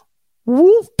voice.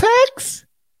 Wolfpacks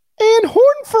and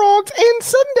Horned Frogs and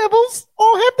Sun Devils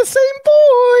all have the same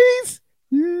voice.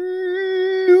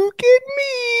 Look at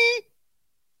me.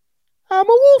 I'm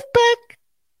a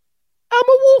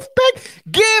Wolfpack.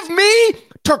 Give me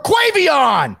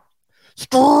Terquavion.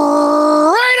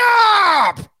 Straight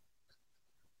up.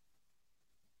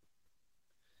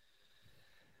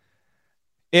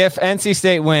 If NC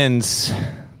State wins,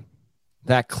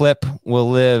 that clip will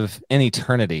live in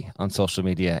eternity on social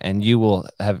media, and you will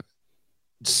have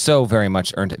so very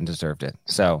much earned it and deserved it.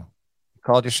 So you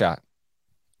called your shot.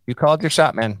 You called your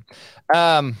shot, man.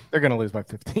 They're going to lose by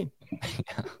 15.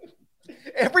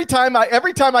 Every time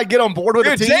I get on board with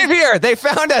a team. Xavier, they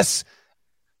found us.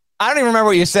 I don't even remember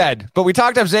what you said, but we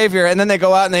talked up Xavier, and then they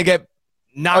go out and they get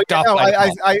knocked off.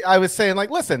 I was saying,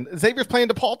 like, listen, Xavier's playing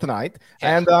DePaul tonight,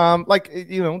 and the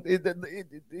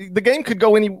game could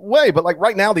go any way, but like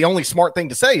right now, the only smart thing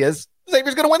to say is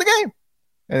Xavier's going to win the game,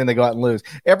 and then they go out and lose.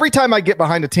 Every time I get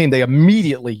behind a team, they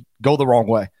immediately go the wrong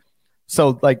way.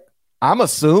 So, like, I'm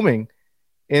assuming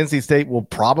NC State will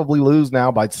probably lose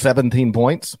now by 17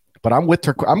 points, but I'm with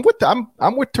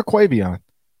Terquavion.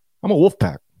 I'm a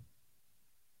Wolfpack.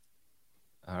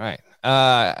 All right.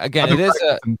 Again,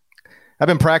 I've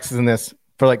been practicing this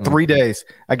for like 3 days.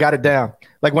 I got it down.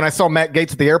 Like when I saw Matt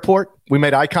Gates at the airport, we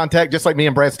made eye contact just like me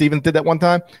and Brad Stevens did that one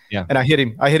time. Yeah. And I hit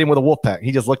him. I hit him with a wolf pack.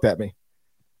 He just looked at me.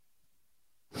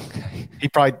 Okay. He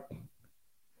probably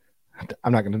 –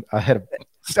 I'm not going to – I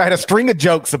had a string of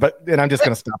jokes, and I'm just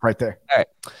going to stop right there. All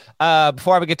right.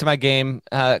 Before I get to my game,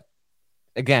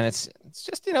 again, it's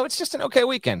just an okay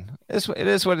weekend. It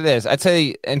is what it is. I'd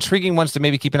say intriguing ones to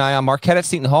maybe keep an eye on. Marquette at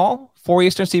Seton Hall, 4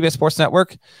 Eastern, CBS Sports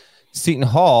Network. Seton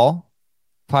Hall,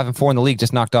 5-4 in the league,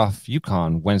 just knocked off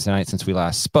UConn Wednesday night since we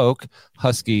last spoke.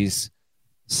 Huskies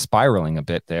spiraling a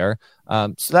bit there.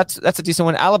 So that's a decent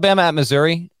one. Alabama at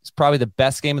Missouri is probably the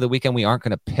best game of the weekend. We aren't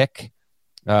going to pick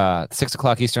 6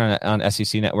 o'clock Eastern on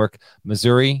SEC Network.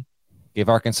 Missouri gave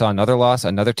Arkansas another loss,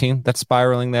 another team that's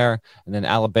spiraling there. And then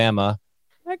Alabama,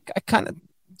 I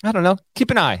don't know.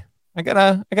 Keep an eye. I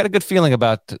got a good feeling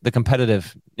about the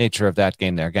competitive nature of that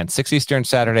game there. Again, 6 Eastern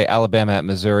Saturday, Alabama at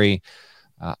Missouri.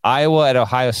 Iowa at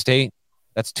Ohio State.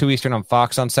 That's 2 Eastern on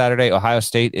Fox on Saturday. Ohio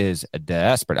State is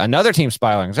desperate. Another team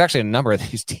spiraling. There's actually a number of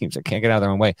these teams that can't get out of their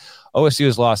own way. OSU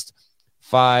has lost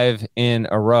 5 in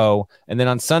a row. And then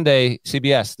on Sunday,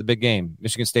 CBS, the big game,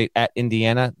 Michigan State at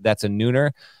Indiana. That's a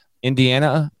nooner.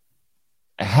 Indiana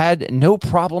had no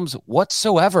problems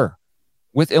whatsoever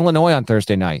with Illinois on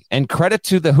Thursday night. And credit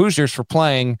to the Hoosiers for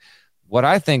playing what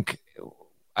I think,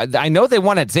 I know they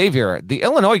won at Xavier. The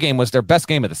Illinois game was their best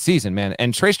game of the season, man.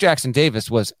 And Trace Jackson Davis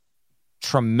was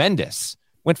tremendous.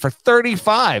 Went for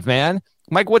 35, man.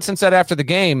 Mike Woodson said after the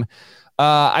game,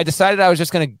 I decided I was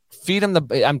just going to feed him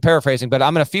I'm paraphrasing, but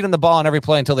I'm going to feed him the ball on every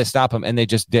play until they stop him, and they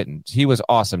just didn't. He was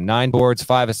awesome. 9 boards,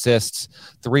 5 assists,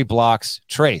 3 blocks.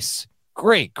 Trace,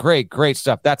 great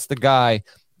stuff. That's the guy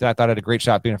that I thought had a great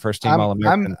shot being a first-team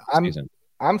All-American season.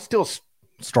 I'm still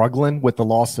struggling with the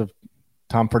loss of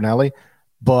Tom Pernelli,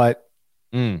 but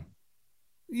on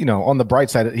the bright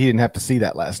side, he didn't have to see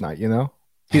that last night. He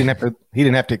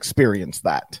didn't have to experience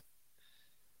that.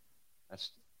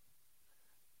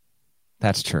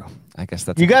 That's true. I guess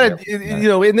that's you got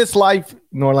to, in this life,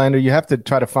 Norlander, you have to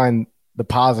try to find the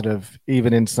positive,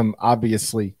 even in some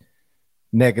obviously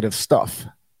negative stuff.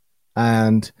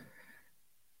 And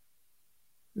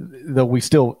though we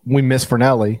miss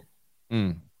Pernelli,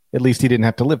 at least he didn't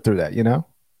have to live through that,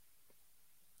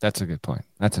 That's a good point.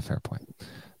 That's a fair point.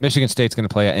 Michigan State's going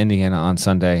to play at Indiana on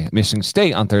Sunday. Michigan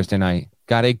State on Thursday night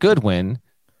got a good win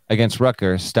against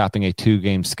Rutgers, stopping a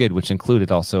 2-game skid, which included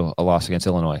also a loss against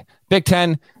Illinois. Big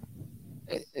Ten,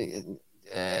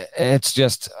 it's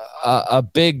just a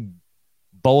big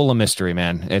bowl of mystery,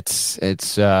 man. It's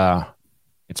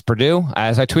Purdue,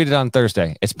 as I tweeted on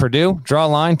Thursday. It's Purdue, draw a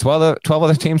line, 12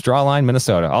 other teams, draw a line,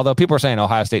 Minnesota. Although people are saying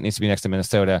Ohio State needs to be next to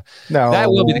Minnesota. No. That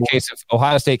will be the case if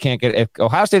Ohio State if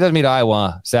Ohio State doesn't meet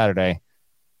Iowa Saturday,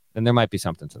 then there might be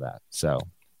something to that. So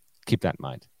keep that in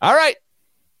mind. All right.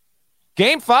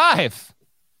 Game 5.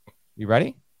 You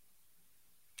ready?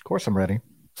 Of course I'm ready.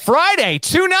 Friday,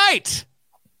 tonight,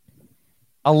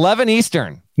 11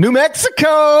 Eastern. New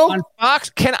Mexico. On Fox.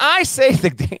 Can I say the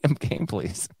damn game,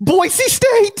 please? Boise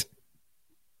State.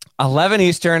 11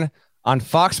 Eastern on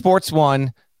Fox Sports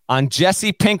 1 on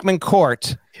Jesse Pinkman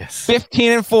Court. Yes.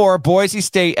 15-4, Boise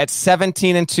State at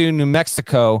 17-2, New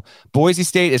Mexico. Boise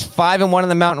State is 5-1 in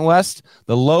the Mountain West.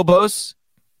 The Lobos,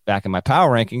 back in my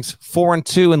power rankings,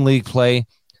 4-2 in league play.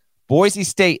 Boise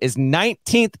State is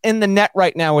 19th in the net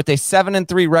right now with a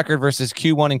 7-3 record versus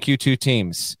Q1 and Q2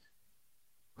 teams.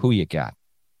 Who you got?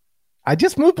 I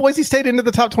just moved Boise State into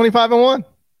the top 25-1.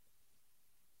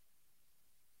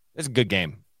 It's a good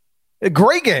game. A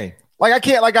great game.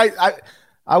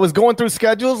 I was going through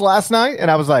schedules last night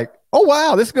and I was like, oh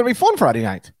wow, this is going to be fun Friday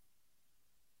night.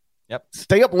 Yep.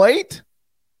 Stay up late.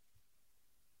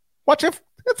 Watch it.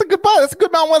 That's a good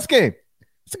Mountain West game.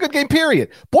 It's a good game, period.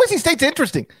 Boise State's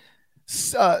interesting.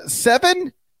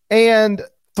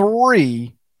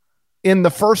 7-3 in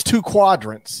the first 2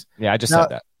 quadrants. Yeah, I just said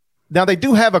that. Now, they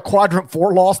do have a quadrant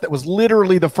 4 loss that was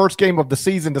literally the first game of the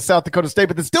season to South Dakota State,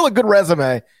 but it's still a good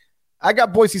resume. I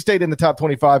got Boise State in the top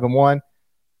 25-1,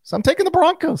 so I'm taking the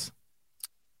Broncos.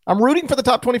 I'm rooting for the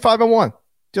top 25-1.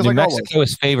 Just New like Mexico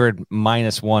always. is favored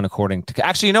 -1 according to.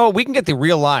 Actually, you know what? We can get the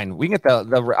real line. We can get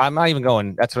the. I'm not even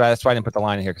going. That's why I didn't put the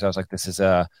line in here because I was like, this is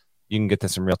you can get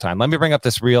this in real time. Let me bring up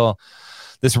this real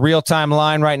time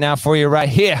line right now for you right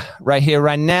here,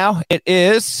 right now. It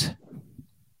is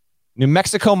New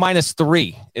Mexico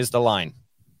 -3 is the line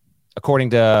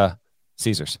according to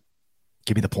Caesars.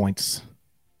 Give me the points.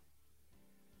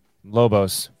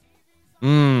 Lobos.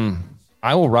 I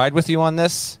will ride with you on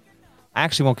this. I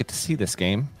actually won't get to see this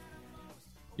game.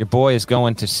 Your boy is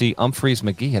going to see Humphreys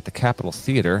McGee at the Capitol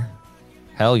Theater.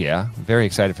 Hell yeah. Very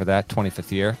excited for that. 25th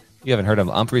year. You haven't heard of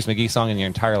Humphreys McGee song in your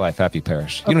entire life, have you,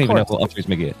 Parrish? You don't even know who Humphreys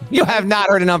McGee is. You have not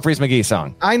heard an Humphreys McGee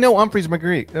song. I know Humphreys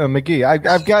McGee.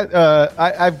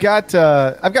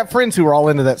 I've got friends who are all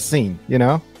into that scene,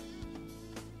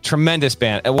 Tremendous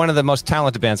band. One of the most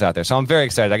talented bands out there. So I'm very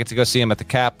excited. I get to go see him at the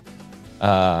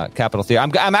Capitol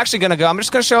Theater. I'm actually going to go. I'm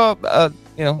just going to show up,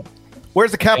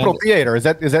 Where's the Capitol Theater? Is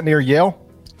that near Yale?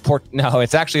 No,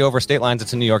 it's actually over state lines.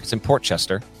 It's in New York. It's in Port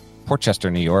Chester,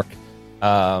 New York.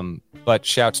 But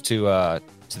shouts to the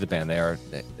band. They are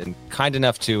kind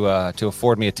enough to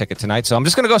afford me a ticket tonight. So I'm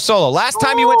just going to go solo. Last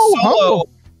time you went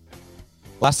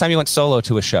solo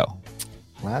to a show.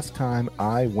 Last time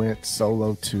I went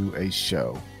solo to a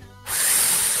show.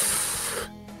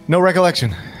 No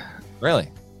recollection. Really?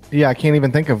 Yeah, I can't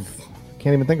even think of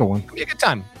one. It'd be a good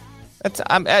time.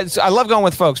 I love going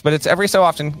with folks, but it's every so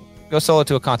often go solo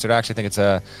to a concert. I actually think it's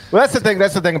a. Well, that's the thing.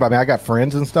 That's the thing about me. I got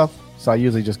friends and stuff, so I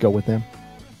usually just go with them.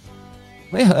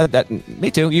 Yeah,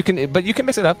 me too. You can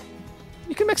mix it up.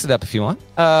 You can mix it up if you want.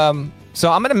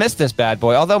 So I'm gonna miss this bad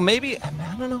boy. Although maybe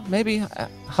I don't know. Maybe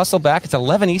hustle back. It's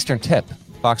 11 Eastern tip.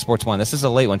 Fox Sports 1. This is a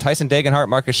late one. Tyson Degenhart,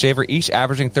 Marcus Shaver, each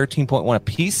averaging 13.1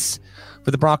 apiece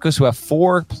for the Broncos, who have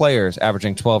 4 players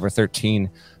averaging 12 or 13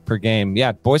 per game.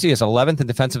 Yeah, Boise is 11th in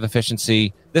defensive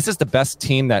efficiency. This is the best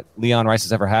team that Leon Rice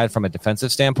has ever had from a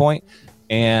defensive standpoint,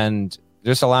 and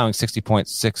just allowing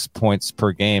 60.6 points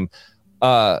per game.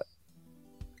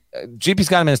 GP's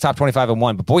got him in his top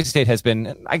 25-1, but Boise State has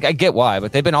been, I get why,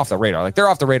 but they've been off the radar. Like, they're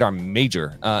off the radar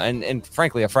major. And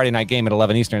frankly, a Friday night game at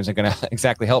 11 Eastern isn't going to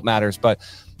exactly help matters. But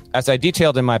as I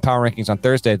detailed in my power rankings on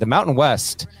Thursday, the Mountain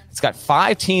West, it's got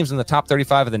 5 teams in the top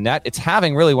 35 of the net. It's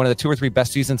having really one of the 2 or 3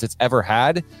 best seasons it's ever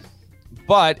had.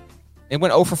 But it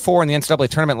went 0 for 4 in the NCAA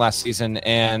tournament last season.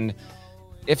 And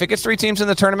if it gets 3 teams in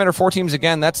the tournament or 4 teams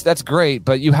again, that's great.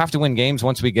 But you have to win games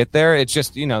once we get there. It's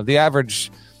just, the average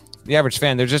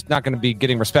fan, they're just not going to be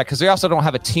getting respect because they also don't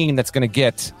have a team that's going to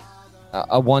get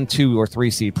a 1, 2, or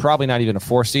 3 seed, probably not even a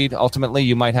 4 seed. Ultimately,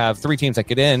 you might have 3 teams that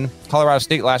get in. Colorado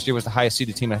State last year was the highest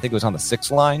seeded team. I think it was on the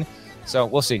 6th line. So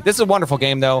we'll see. This is a wonderful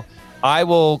game, though. I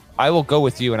will go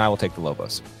with you, and I will take the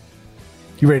Lobos.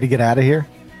 You ready to get out of here?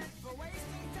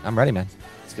 I'm ready, man.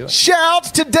 Let's do it.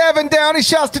 Shouts to Devin Downey.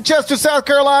 Shouts to Chester, South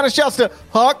Carolina. Shouts to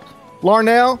Huck,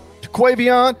 Larnell, to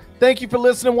Quavion. Thank you for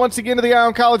listening once again to the Eye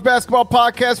on College Basketball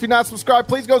Podcast. If you're not subscribed,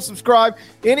 please go subscribe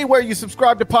anywhere you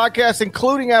subscribe to podcasts,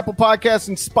 including Apple Podcasts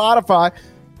and Spotify.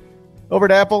 Over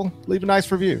at Apple, leave a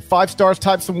nice review. 5 stars,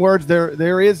 type some words.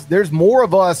 There's more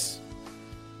of us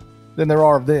than there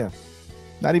are of them.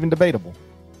 Not even debatable.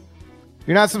 If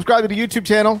you're not subscribed to the YouTube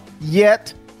channel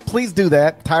yet, please do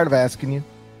that. I'm tired of asking you.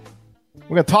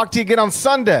 We're going to talk to you again on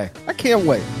Sunday. I can't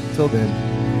wait. Until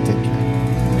then, take care.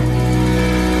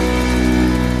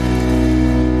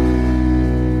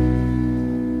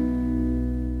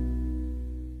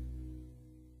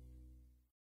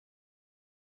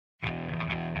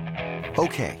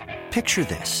 Okay, picture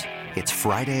this. It's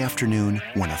Friday afternoon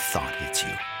when a thought hits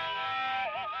you.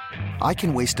 I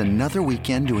can waste another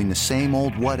weekend doing the same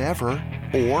old whatever,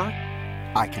 or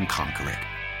I can conquer it.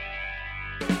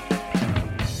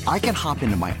 I can hop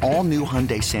into my all-new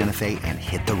Hyundai Santa Fe and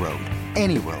hit the road.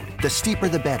 Any road. The steeper,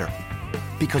 the better.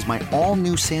 Because my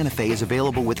all-new Santa Fe is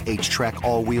available with H-Track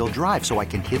all-wheel drive, so I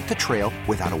can hit the trail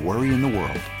without a worry in the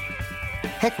world.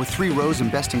 Heck, with 3 rows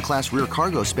and best-in-class rear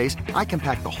cargo space, I can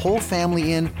pack the whole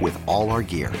family in with all our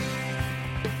gear.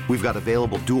 We've got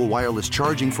available dual wireless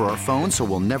charging for our phones, so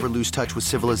we'll never lose touch with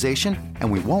civilization,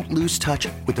 and we won't lose touch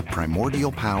with the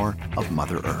primordial power of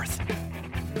Mother Earth.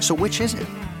 So which is it?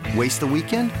 Waste the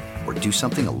weekend or do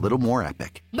something a little more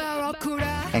epic?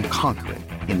 And conquer it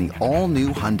in the all-new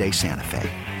Hyundai Santa Fe.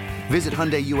 Visit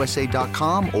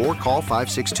HyundaiUSA.com or call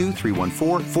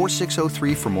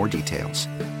 562-314-4603 for more details.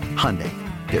 Hyundai,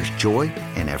 there's joy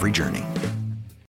in every journey.